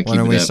 Gotta keep it up. When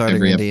are we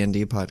starting a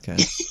D&D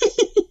podcast?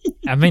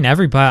 I mean,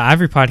 every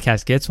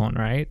podcast gets one,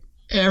 right?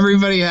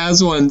 Everybody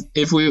has one.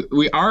 If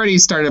we already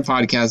started a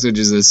podcast, which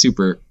is a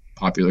super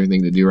popular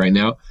thing to do right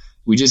now,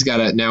 we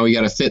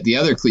gotta fit the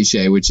other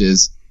cliche, which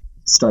is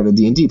start a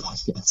D&D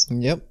podcast.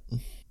 Yep.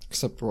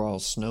 Except we're all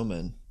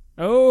snowmen.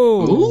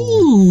 Oh,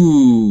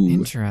 ooh,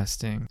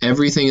 interesting.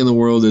 Everything in this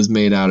world is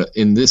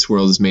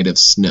made of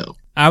snow.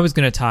 I was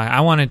gonna talk.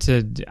 I wanted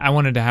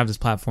to have this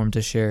platform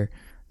to share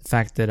the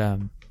fact that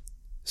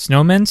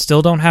snowmen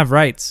still don't have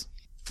rights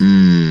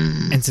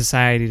in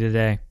society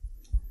today.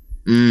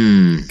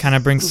 Kind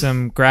of brings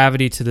some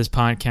gravity to this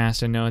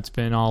podcast. I know it's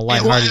been all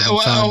lighthearted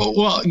and fun.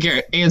 Well,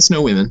 Garrett, and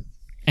snow women.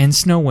 And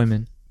snow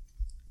women.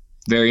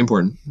 Very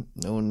important.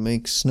 No one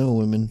makes snow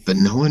women. But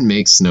no one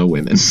makes snow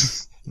women.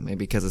 Make Maybe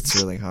because it's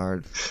really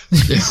hard.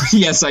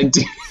 Yes, I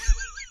do.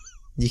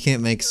 You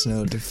can't make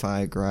snow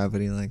defy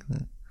gravity like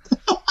that.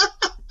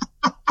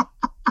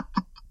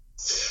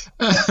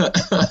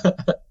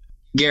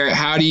 Garrett,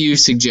 how do you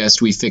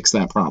suggest we fix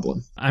that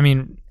problem? I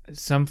mean,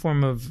 some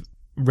form of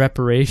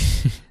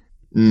reparation.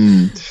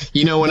 You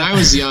know, when I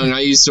was young, I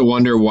used to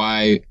wonder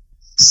why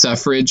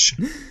suffrage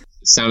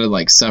sounded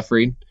like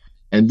suffering.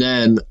 And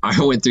then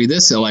I went through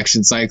this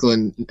election cycle,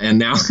 and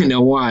now I know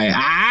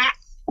why.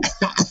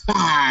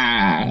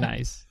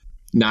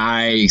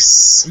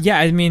 Nice. Yeah,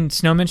 I mean,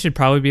 snowmen should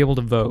probably be able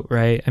to vote,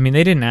 right? I mean,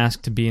 they didn't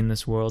ask to be in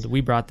this world. We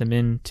brought them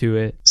into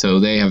it. So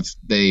Well,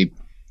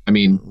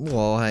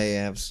 I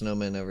have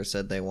snowmen ever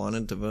said they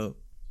wanted to vote?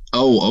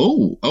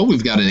 Oh,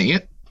 we've got I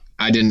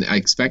didn't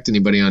expect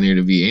anybody on here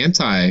to be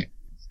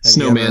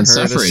anti-snowman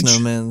suffrage. Have you ever heard a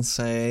snowman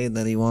say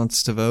that he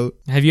wants to vote?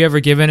 Have you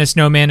ever given a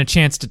snowman a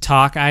chance to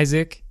talk,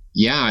 Isaac?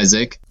 Yeah,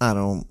 Isaac. I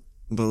don't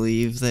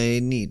believe they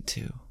need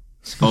to.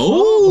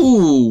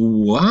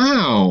 Oh,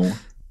 wow.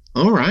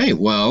 All right.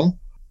 Well,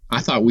 I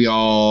thought we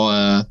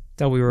all...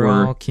 thought we were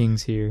all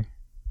kings here.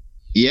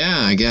 Yeah,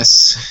 I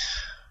guess.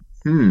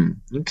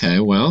 Okay,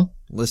 well.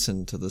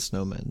 Listen to the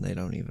snowmen. They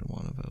don't even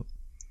want to vote.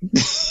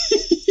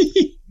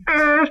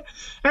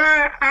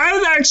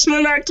 I'd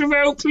actually like to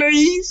vote,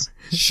 please.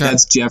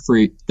 That's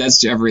Jeffrey. That's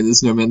Jeffrey, the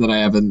snowman that I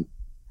have in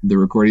the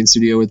recording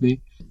studio with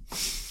me.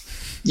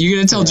 You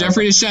gonna tell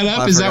Jeffrey to shut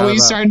up? Is that what you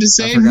started to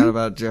say? I forgot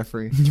about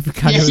Jeffrey. You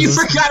forgot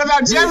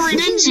about Jeffrey,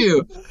 didn't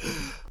you?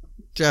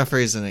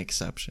 Jeffrey's an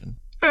exception.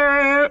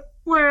 Well,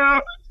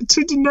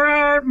 to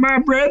deny my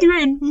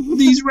brethren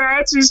these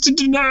rights is to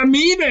deny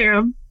me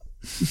them.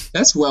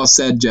 That's well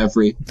said,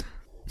 Jeffrey.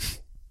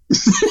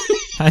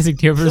 Isaac,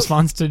 do you have a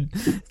response to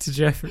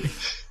Jeffrey?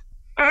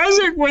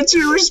 Isaac, what's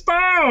your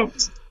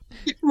response?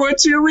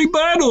 What's your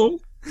rebuttal?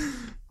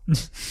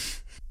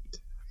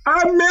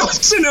 I'm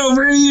melting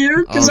over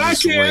here because I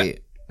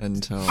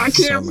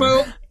can't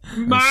vote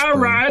my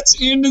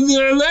rights into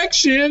the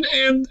election,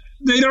 and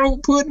they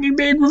don't put any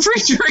big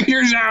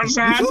refrigerators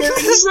outside during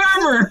the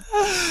summer.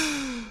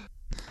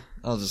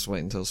 I'll just wait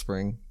until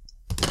spring.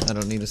 I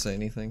don't need to say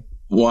anything.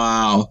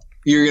 Wow.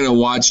 You're going to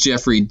watch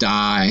Jeffrey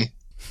die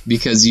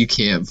because you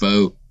can't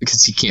vote. I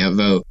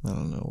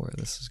don't know where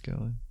this is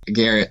going.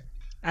 Garrett,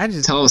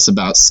 tell us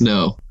about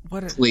snow.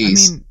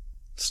 Please.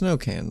 Snow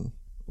can.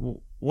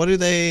 What do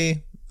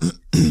they...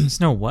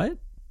 Snow what?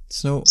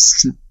 Snow...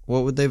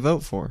 What would they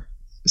vote for?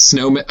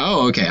 Snowman.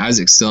 Oh, okay.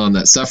 Isaac's still on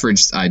that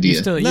suffrage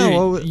idea.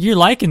 You're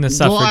liking the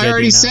suffrage idea. Well, I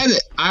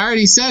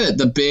already said it.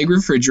 The big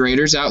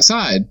refrigerators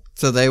outside.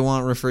 So they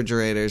want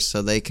refrigerators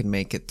so they can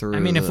make it through. I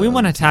mean, if we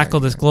want to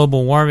tackle this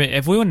global warming,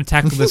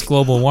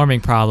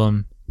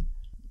 problem,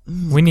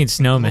 we need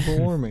snowmen.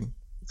 Global warming.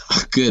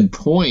 Good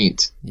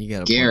point. You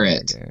got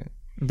Garrett.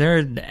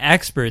 They're the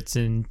experts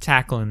in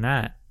tackling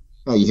that.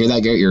 Oh, you hear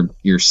that, Garrett?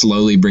 You're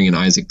slowly bringing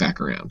Isaac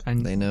back around.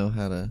 And they know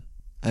how to.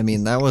 I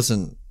mean, that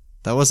wasn't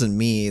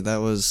me.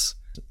 That was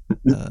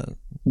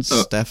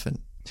Stefan.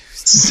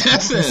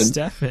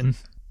 Stefan.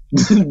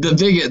 The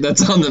bigot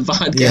that's on the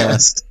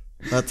podcast.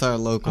 Yeah, that's our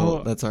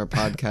local. That's our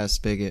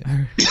podcast bigot.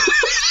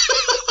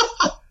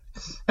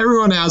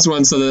 Everyone has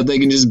one so that they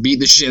can just beat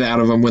the shit out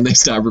of them when they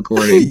stop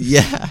recording.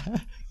 Yeah.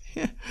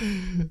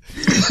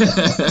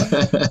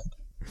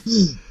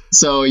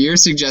 So you're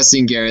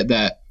suggesting, Garrett,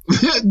 that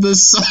the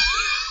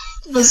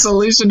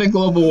solution to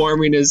global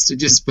warming is to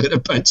just put a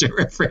bunch of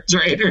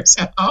refrigerators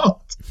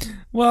out?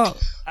 Well,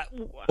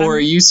 or are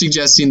you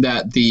suggesting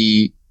that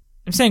the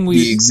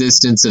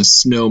existence of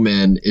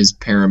snowmen is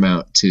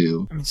paramount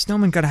too? I mean,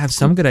 snowmen got to have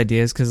some good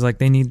ideas because, like,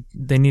 they need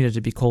it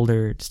to be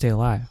colder to stay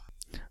alive.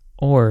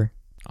 Or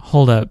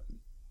hold up,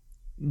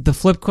 the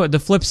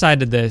flip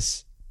side of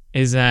this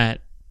is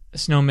that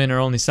snowmen are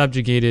only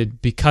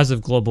subjugated because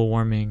of global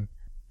warming,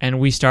 and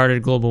we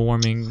started global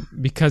warming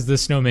because the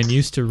snowmen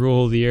used to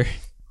rule the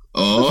earth.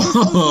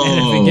 Oh, and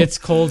if it gets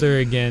colder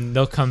again,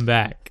 they'll come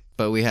back.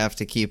 But we have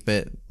to keep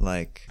it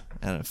like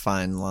at a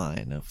fine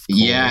line of cold.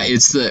 Yeah,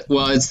 it's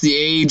the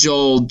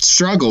age-old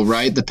struggle,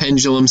 right? The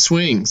pendulum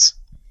swings.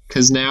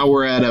 Because now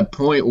we're at a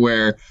point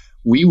where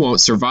we won't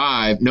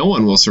survive. No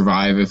one will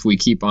survive if we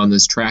keep on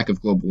this track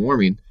of global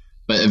warming.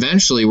 But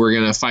eventually we're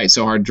going to fight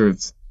so hard to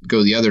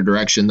go the other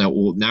direction that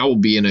we'll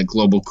be in a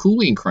global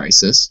cooling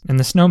crisis. And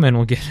the snowmen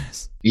will get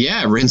us.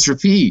 Yeah, rinse,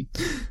 repeat.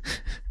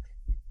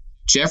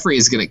 Jeffrey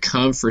is going to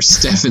come for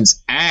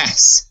Stefan's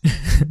ass.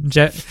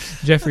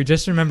 Jeffrey,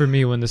 just remember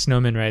me when the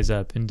snowmen rise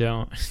up and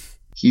don't.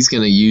 He's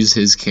going to use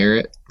his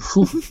carrot.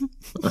 Oh,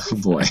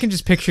 boy. I can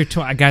just picture,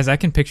 guys, I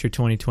can picture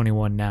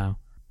 2021 now.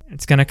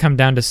 It's going to come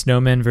down to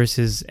snowmen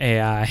versus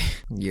AI.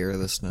 Year of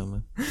the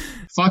snowman.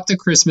 Fuck the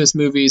Christmas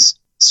movies.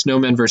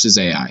 Snowmen versus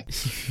AI.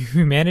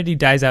 Humanity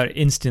dies out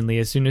instantly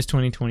as soon as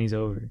 2020 is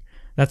over.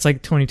 That's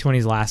like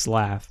 2020's last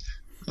laugh.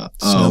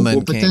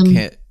 Snowmen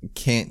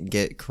can't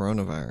get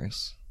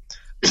coronavirus.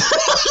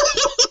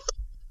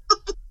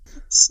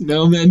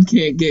 Snowmen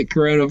can't get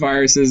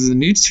coronavirus is a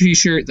new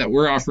t-shirt that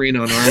we're offering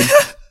on our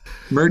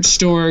merch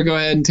store. Go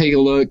ahead and take a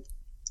look.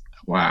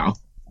 Wow.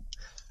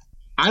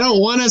 I don't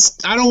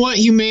want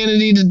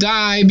humanity to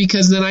die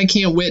because then I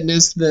can't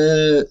witness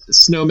the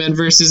snowmen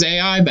versus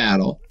AI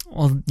battle.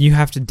 Well, you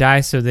have to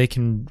die so they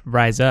can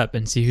rise up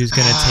and see who's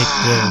going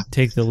to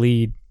take the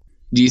lead.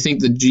 Do you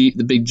think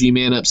the big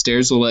G-man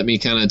upstairs will let me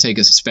kind of take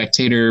a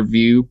spectator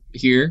view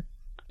here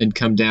and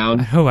come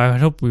down? I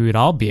would hope we would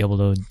all be able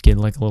to get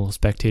like a little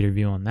spectator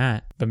view on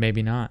that, but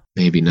maybe not.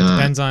 Maybe not. It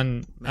depends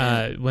on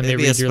when they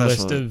read your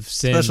list of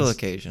sins. Special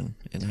occasion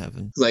in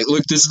heaven. Like,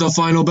 look, this is the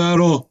final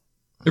battle.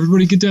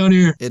 Everybody get down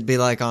here. It'd be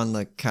like on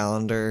the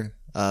calendar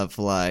of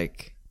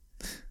like,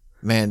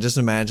 man, just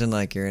imagine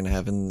like you're in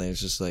heaven.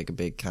 There's just like a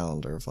big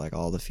calendar of like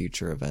all the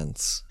future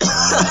events.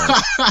 And,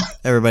 like,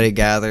 everybody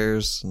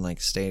gathers in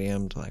like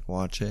stadium to like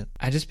watch it.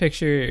 I just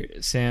picture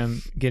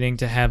Sam getting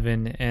to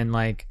heaven and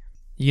like,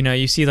 you know,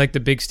 you see like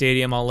the big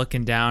stadium all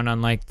looking down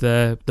on like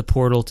the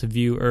portal to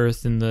view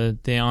Earth and the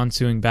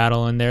ensuing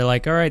battle, and they're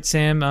like, "All right,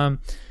 Sam.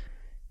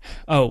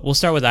 We'll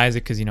start with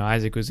Isaac because you know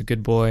Isaac was a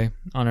good boy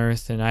on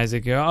Earth, and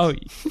Isaac.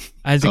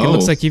 Isaac, it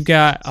looks like you've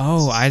got.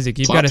 Isaac,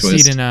 you've got a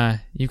seat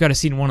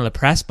in one of the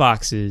press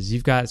boxes.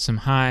 You've got some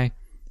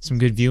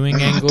good viewing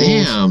angles.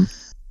 Damn.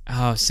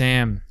 Oh,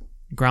 Sam,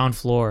 ground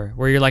floor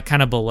where you're like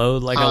kind of below,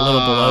 like a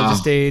little below the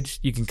stage.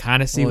 You can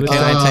kind of see what's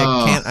going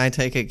on. Can't I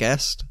take a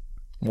guest?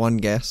 One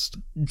guest.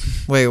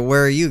 Wait,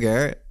 where are you,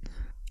 Garrett?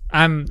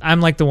 I'm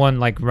like the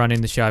one like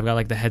running the show. I've got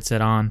like the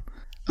headset on.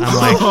 I'm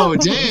like,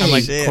 dang. I'm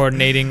like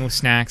coordinating with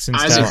snacks and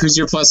Isaac, stuff. who's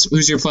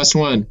your plus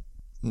one?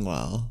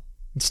 Well,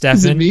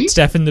 Stefan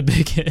the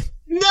Bigot.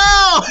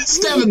 No,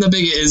 Stefan the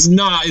Bigot is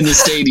not in the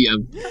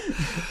stadium.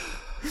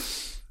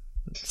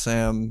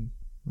 Sam,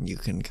 you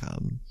can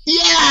come.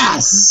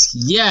 Yes.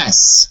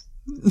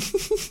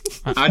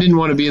 I didn't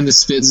want to be in the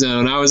spit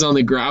zone. I was on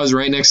the I was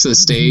right next to the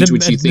stage,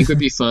 which you think would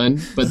be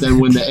fun. But then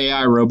when the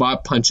AI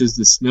robot punches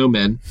the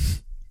snowman,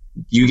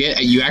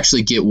 you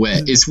actually get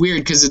wet. It's weird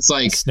because it's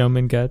like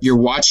snowman guts. You're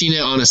watching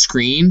it on a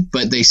screen,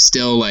 but they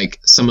still like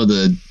some of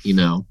the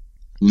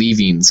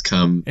leavings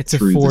come. It's a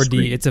through 4D. the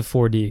screen. It's a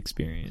 4D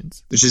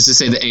experience. Which is to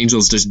say, the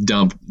angels just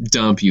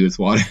dump you with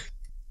water.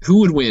 Who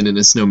would win in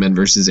a snowman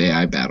versus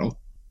AI battle?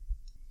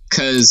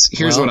 Because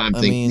here's what I'm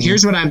thinking.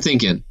 Here's what I'm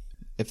thinking.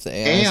 If the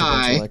AI is a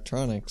bunch of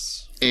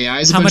electronics. AI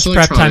is a How bunch much of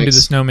prep electronics. time did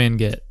the snowman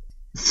get?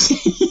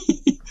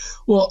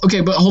 Well,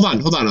 okay, but hold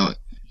on.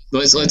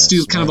 Let's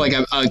do kind of like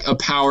a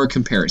power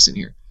comparison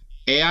here.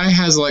 AI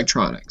has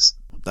electronics.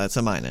 That's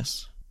a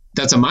minus.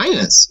 That's a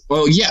minus.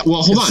 Well, yeah.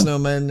 Well, hold on.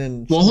 Snowmen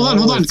and hold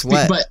on. It's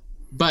wet.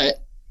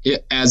 But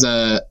as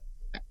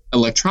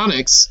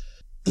electronics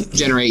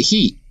generate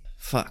heat.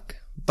 Fuck.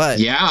 But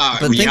think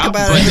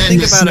about it.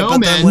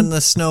 But then when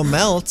the snow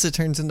melts, it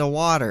turns into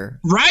water.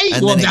 Right.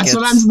 Well, that's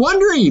what I'm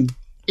wondering.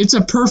 It's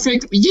a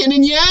perfect yin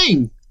and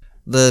yang.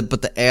 But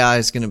the AI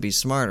is going to be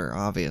smarter,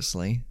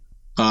 obviously.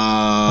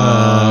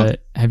 Have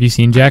you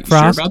seen Jack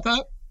Frost? Sure about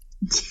that?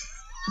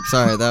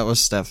 Sorry, that was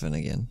Stefan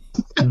again.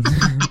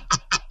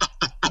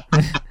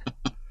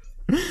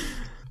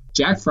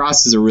 Jack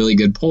Frost is a really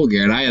good poll,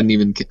 Garrett.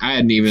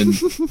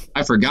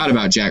 I forgot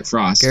about Jack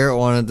Frost. Garrett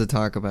wanted to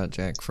talk about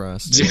Jack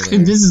Frost.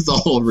 This is the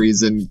whole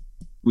reason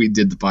we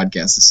did the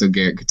podcast, is so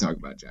Garrett could talk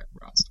about Jack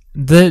Frost.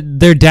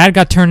 Their dad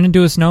got turned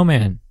into a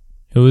snowman.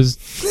 It was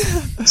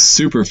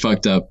super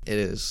fucked up. It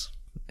is.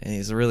 And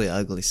he's a really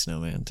ugly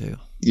snowman, too.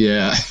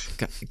 Yeah.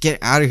 Get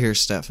out of here,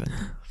 Stefan.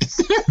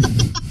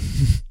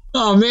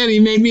 Oh, man, he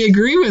made me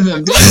agree with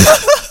him.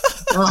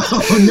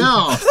 Oh,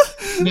 no.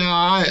 No,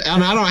 I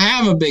don't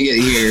have a bigot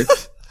here.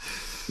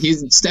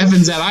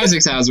 Stefan's at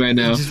Isaac's house right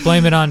now. Just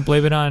blame it on,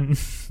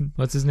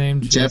 what's his name?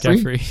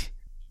 Jeffrey?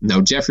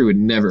 No, Jeffrey would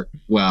never.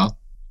 Well,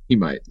 he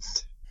might.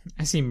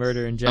 I see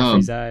murder in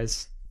Jeffrey's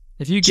eyes.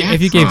 If you gave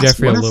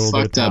Jeffrey a little bit of power. What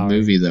a fucked up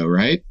movie, though,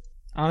 right?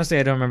 Honestly,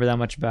 I don't remember that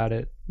much about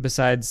it.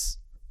 Besides,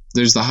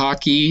 there's the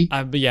hockey.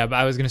 But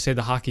I was gonna say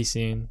the hockey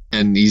scene.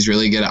 And he's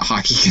really good at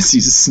hockey because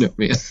he's a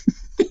snowman.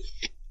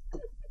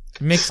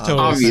 Mixed totally.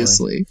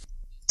 Obviously.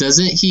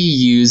 Doesn't he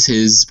use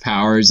his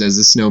powers as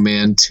a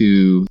snowman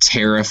to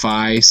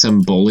terrify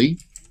some bully?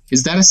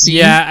 Is that a scene?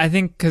 Yeah, I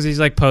think because he's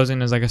like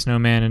posing as like a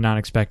snowman and not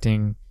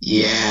expecting.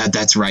 Yeah,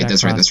 that's right.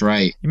 That's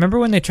right. You remember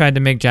when they tried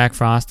to make Jack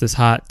Frost this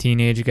hot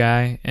teenage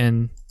guy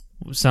in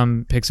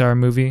some Pixar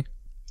movie?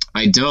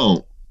 I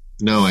don't.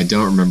 No, I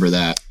don't remember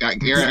that.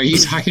 Garrett, are you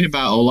talking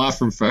about Olaf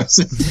from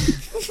Frozen?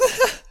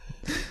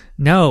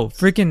 No,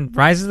 freaking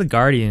Rise of the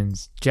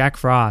Guardians. Jack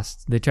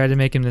Frost. They tried to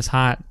make him this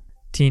hot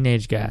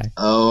teenage guy.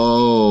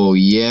 Oh,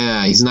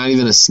 yeah. He's not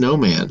even a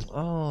snowman.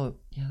 Oh,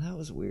 yeah, that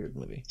was a weird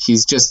movie.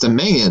 He's just a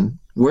man.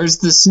 Where's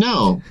the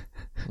snow?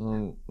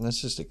 Well,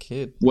 that's just a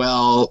kid.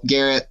 Well,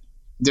 Garrett,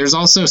 there's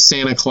also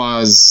Santa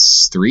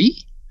Claus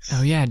 3?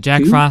 Oh, yeah,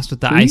 Jack Frost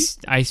with the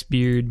ice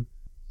beard.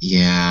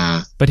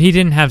 Yeah. But he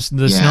didn't have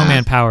the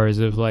snowman powers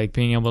of like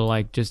being able to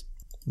like just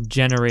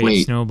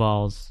generate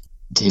snowballs.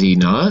 Did he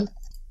not?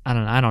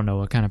 I don't know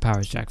what kind of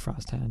powers Jack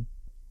Frost had.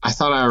 I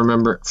thought I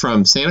remember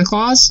from Santa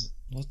Claus.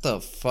 What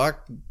the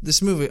fuck?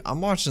 This movie,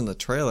 I'm watching the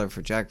trailer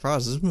for Jack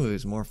Frost. This movie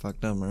is more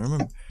fucked up. I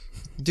remember.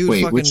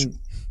 Dude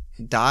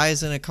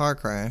dies in a car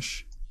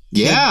crash.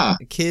 Yeah.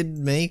 A kid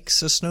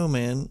makes a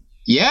snowman.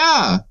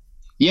 Yeah.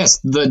 Yes,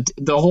 the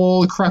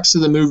whole crux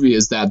of the movie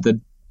is that the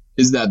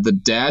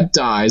dad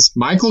dies,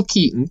 Michael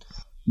Keaton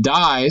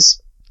dies,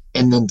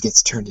 and then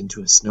gets turned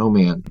into a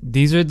snowman.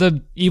 These are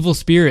the evil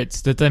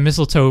spirits that the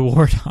mistletoe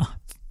ward off.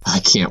 I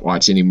can't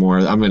watch anymore.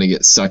 I'm going to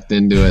get sucked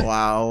into it.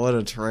 Wow, what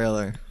a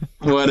trailer.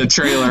 What a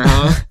trailer,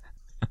 huh?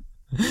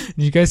 Did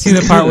you guys see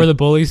the part where the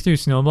bullies threw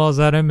snowballs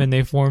at him and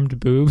they formed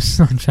boobs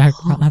on Jack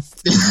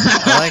Frost?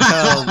 I like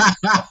how...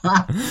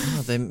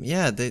 they...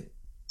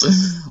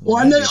 Well,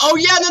 and then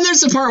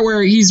there's the part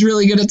where he's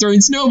really good at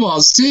throwing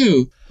snowballs,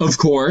 too. Of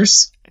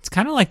course. It's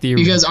kind of like the...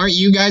 Because aren't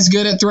you guys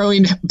good at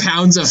throwing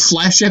pounds of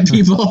flesh at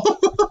people?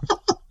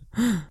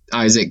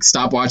 Isaac,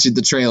 stop watching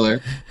the trailer.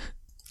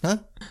 Huh?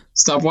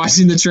 Stop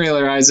watching the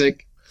trailer,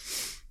 Isaac.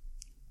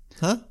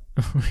 Huh?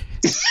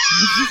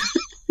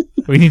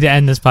 We need to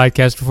end this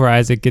podcast before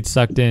Isaac gets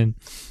sucked in.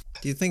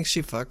 Do you think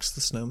she fucks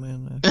the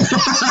snowman?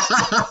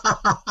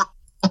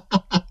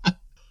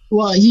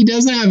 Well, he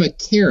doesn't have a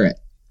carrot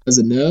as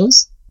a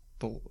nose.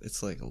 But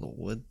it's like a little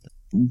wood.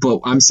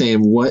 But I'm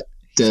saying, what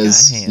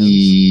does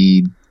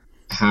he...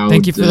 How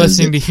Thank you for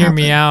listening to Hear happen?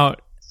 Me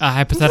Out, a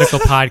hypothetical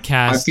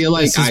podcast. I feel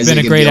like this has Isaac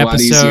been a great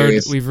episode.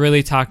 If, We've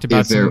really talked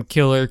about some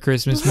killer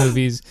Christmas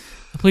movies.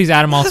 Please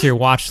add them all to your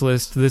watch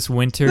list this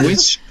winter.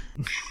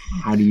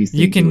 How do you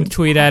think you can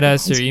tweet at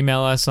us or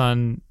email us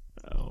on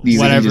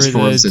whatever the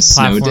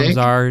platforms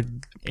are.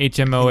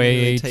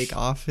 HMOAH. Take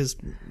off his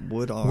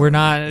wood arm. We're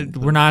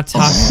not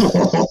talking.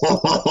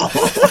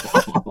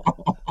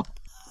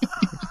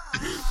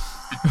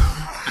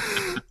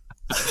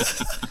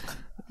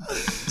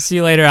 See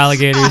you later,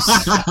 alligators.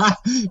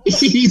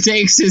 He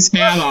takes his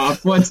hat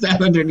off. What's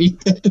that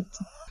underneath it?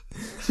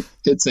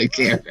 It's a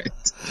carrot.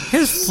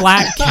 His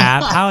flat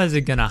cap, how is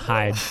it going to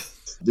hide?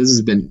 This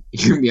has been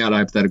Hear Me Out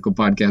Hypothetical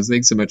Podcast.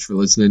 Thanks so much for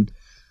listening.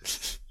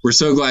 We're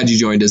so glad you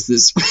joined us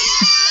this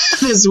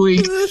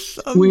week.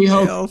 We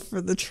hope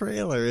for the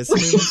trailer is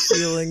him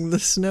feeling the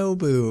snow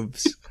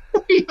boobs.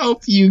 We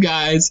hope you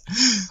guys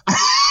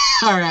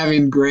are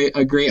having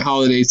a great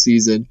holiday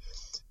season,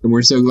 and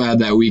we're so glad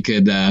that we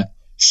could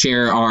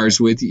share ours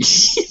with you.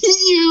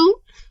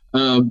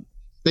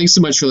 Thanks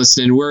so much for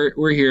listening.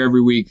 We're here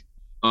every week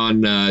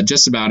on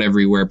just about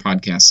everywhere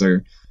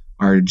podcasts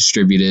are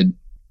distributed: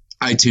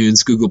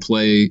 iTunes, Google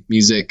Play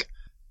Music,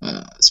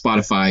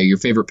 Spotify, your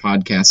favorite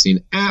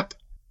podcasting app.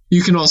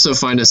 You can also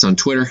find us on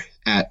Twitter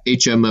at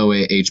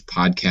HMOAH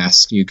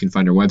Podcast. You can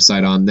find our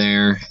website on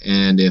there.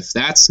 And if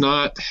that's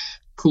not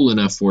cool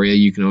enough for you,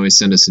 you can always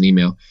send us an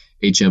email,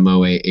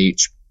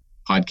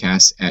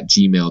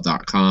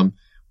 hmoahpodcast@gmail.com.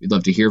 We'd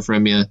love to hear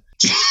from you.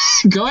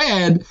 Go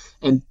ahead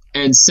and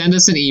send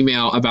us an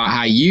email about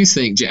how you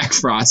think Jack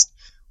Frost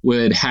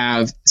would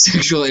have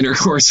sexual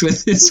intercourse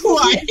with his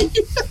wife.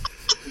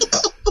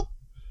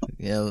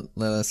 Yeah,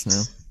 let us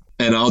know.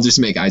 And I'll just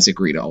make Isaac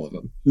read all of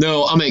them.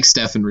 No, I'll make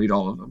Stefan read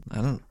all of them.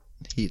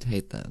 He'd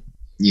hate that.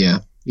 Yeah,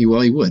 he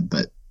would,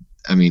 but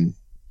I mean,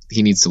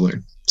 he needs to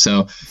learn.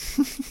 So,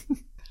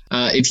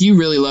 if you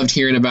really loved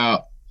hearing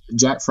about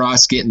Jack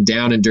Frost getting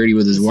down and dirty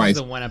with his wife, this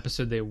is the one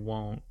episode they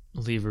won't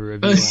leave a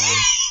review on.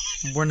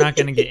 We're not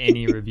going to get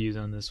any reviews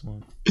on this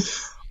one.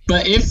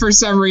 But if for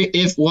some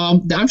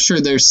reason, I'm sure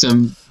there's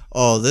some.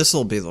 Oh, this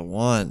will be the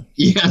one.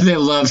 Yeah, they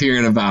love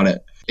hearing about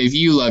it. If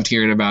you loved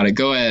hearing about it,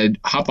 go ahead,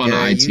 hop on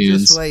iTunes. You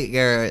just wait,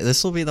 Garrett.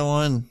 This will be the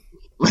one.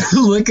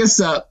 Look us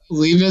up.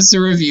 Leave us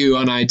a review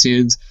on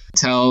iTunes.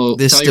 Tell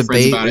your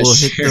friends about it.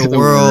 This debate will hit the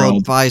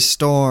world by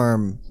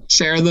storm.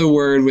 Share the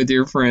word with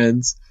your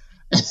friends,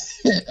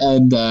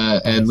 and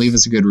leave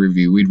us a good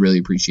review. We'd really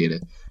appreciate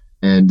it.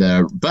 And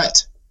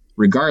but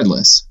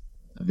regardless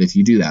of if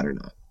you do that or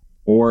not,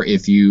 or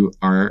if you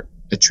are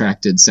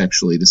attracted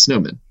sexually to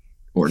snowmen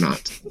or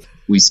not,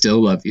 we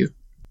still love you.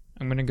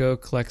 I'm going to go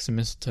collect some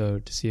mistletoe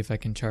to see if I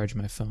can charge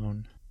my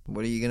phone.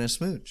 What are you going to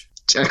smooch?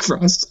 Jack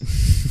Frost.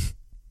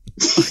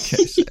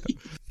 Okay, so.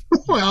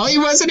 Well, he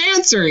wasn't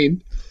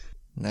answering.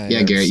 No,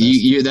 yeah, Garrett,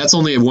 you that's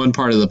only one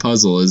part of the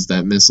puzzle is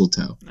that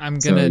mistletoe. I'm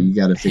going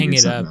to hang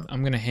it up.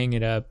 I'm going to hang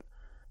it up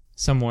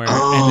somewhere,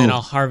 and then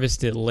I'll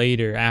harvest it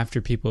later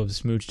after people have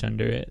smooched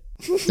under it.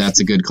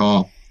 That's a good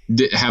call.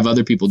 Have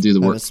other people do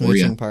the work for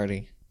you. Smooching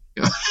party.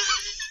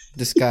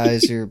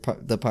 Disguise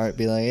the part,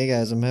 be like, hey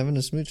guys, I'm having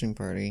a smooching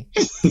party.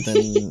 But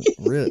then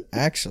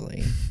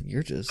actually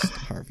you're just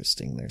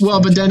harvesting their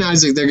but then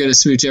Isaac, they're gonna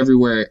smooch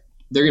everywhere.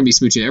 They're gonna be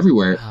smooching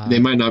everywhere. They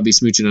might not be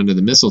smooching under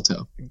the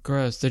mistletoe.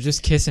 Gross. They're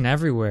just kissing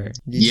everywhere.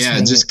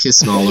 Just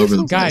kissing all over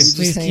the place.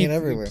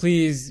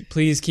 Guys,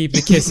 please keep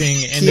the kissing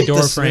in the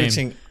door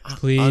frame.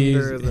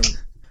 Please.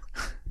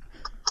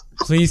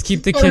 Please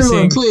keep the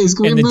kissing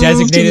in the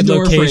designated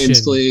location.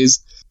 Frames,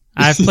 please.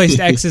 I've placed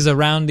X's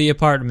around the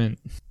apartment.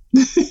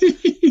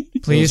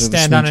 Please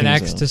stand on an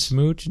X to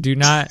smooch. Do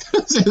not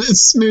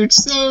smooch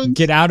zones.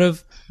 Get out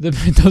of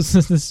those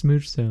are the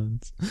smooch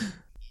zones.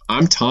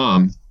 I'm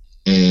Tom,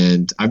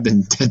 and I've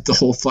been dead the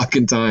whole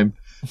fucking time.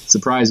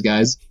 Surprise,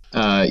 guys.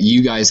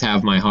 You guys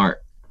have my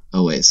heart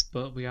always.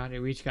 But we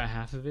each got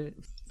half of it.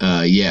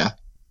 Yeah.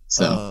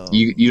 So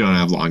you don't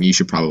have long. You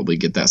should probably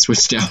get that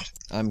switched out.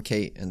 I'm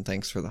Kate, and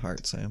thanks for the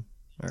heart, Sam.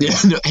 Right.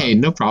 Yeah.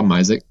 No problem,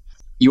 Isaac.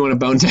 You want to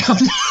bone down?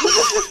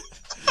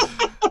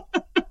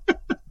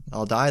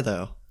 I'll die,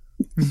 though.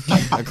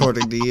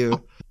 According to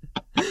you.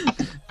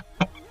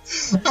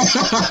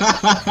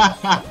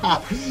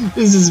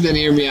 This has been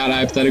Hear Me Out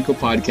Hypothetical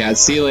Podcast.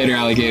 See you later,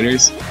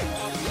 alligators.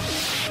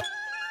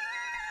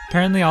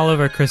 Apparently all of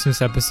our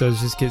Christmas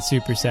episodes just get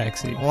super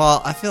sexy.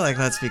 Well, I feel like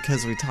that's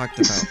because we talked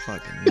about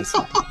fucking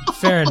mistletoe.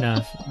 Fair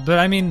enough. But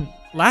I mean,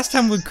 last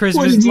Christmas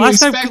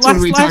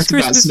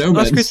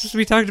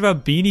we talked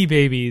about Beanie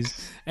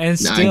Babies. And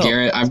still,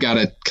 Garrett, I've got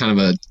a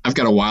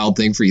wild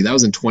thing for you. That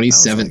was in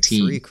 2017.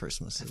 That was like 3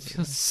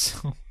 Christmases.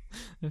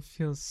 It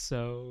feels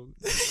so.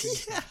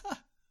 Yeah.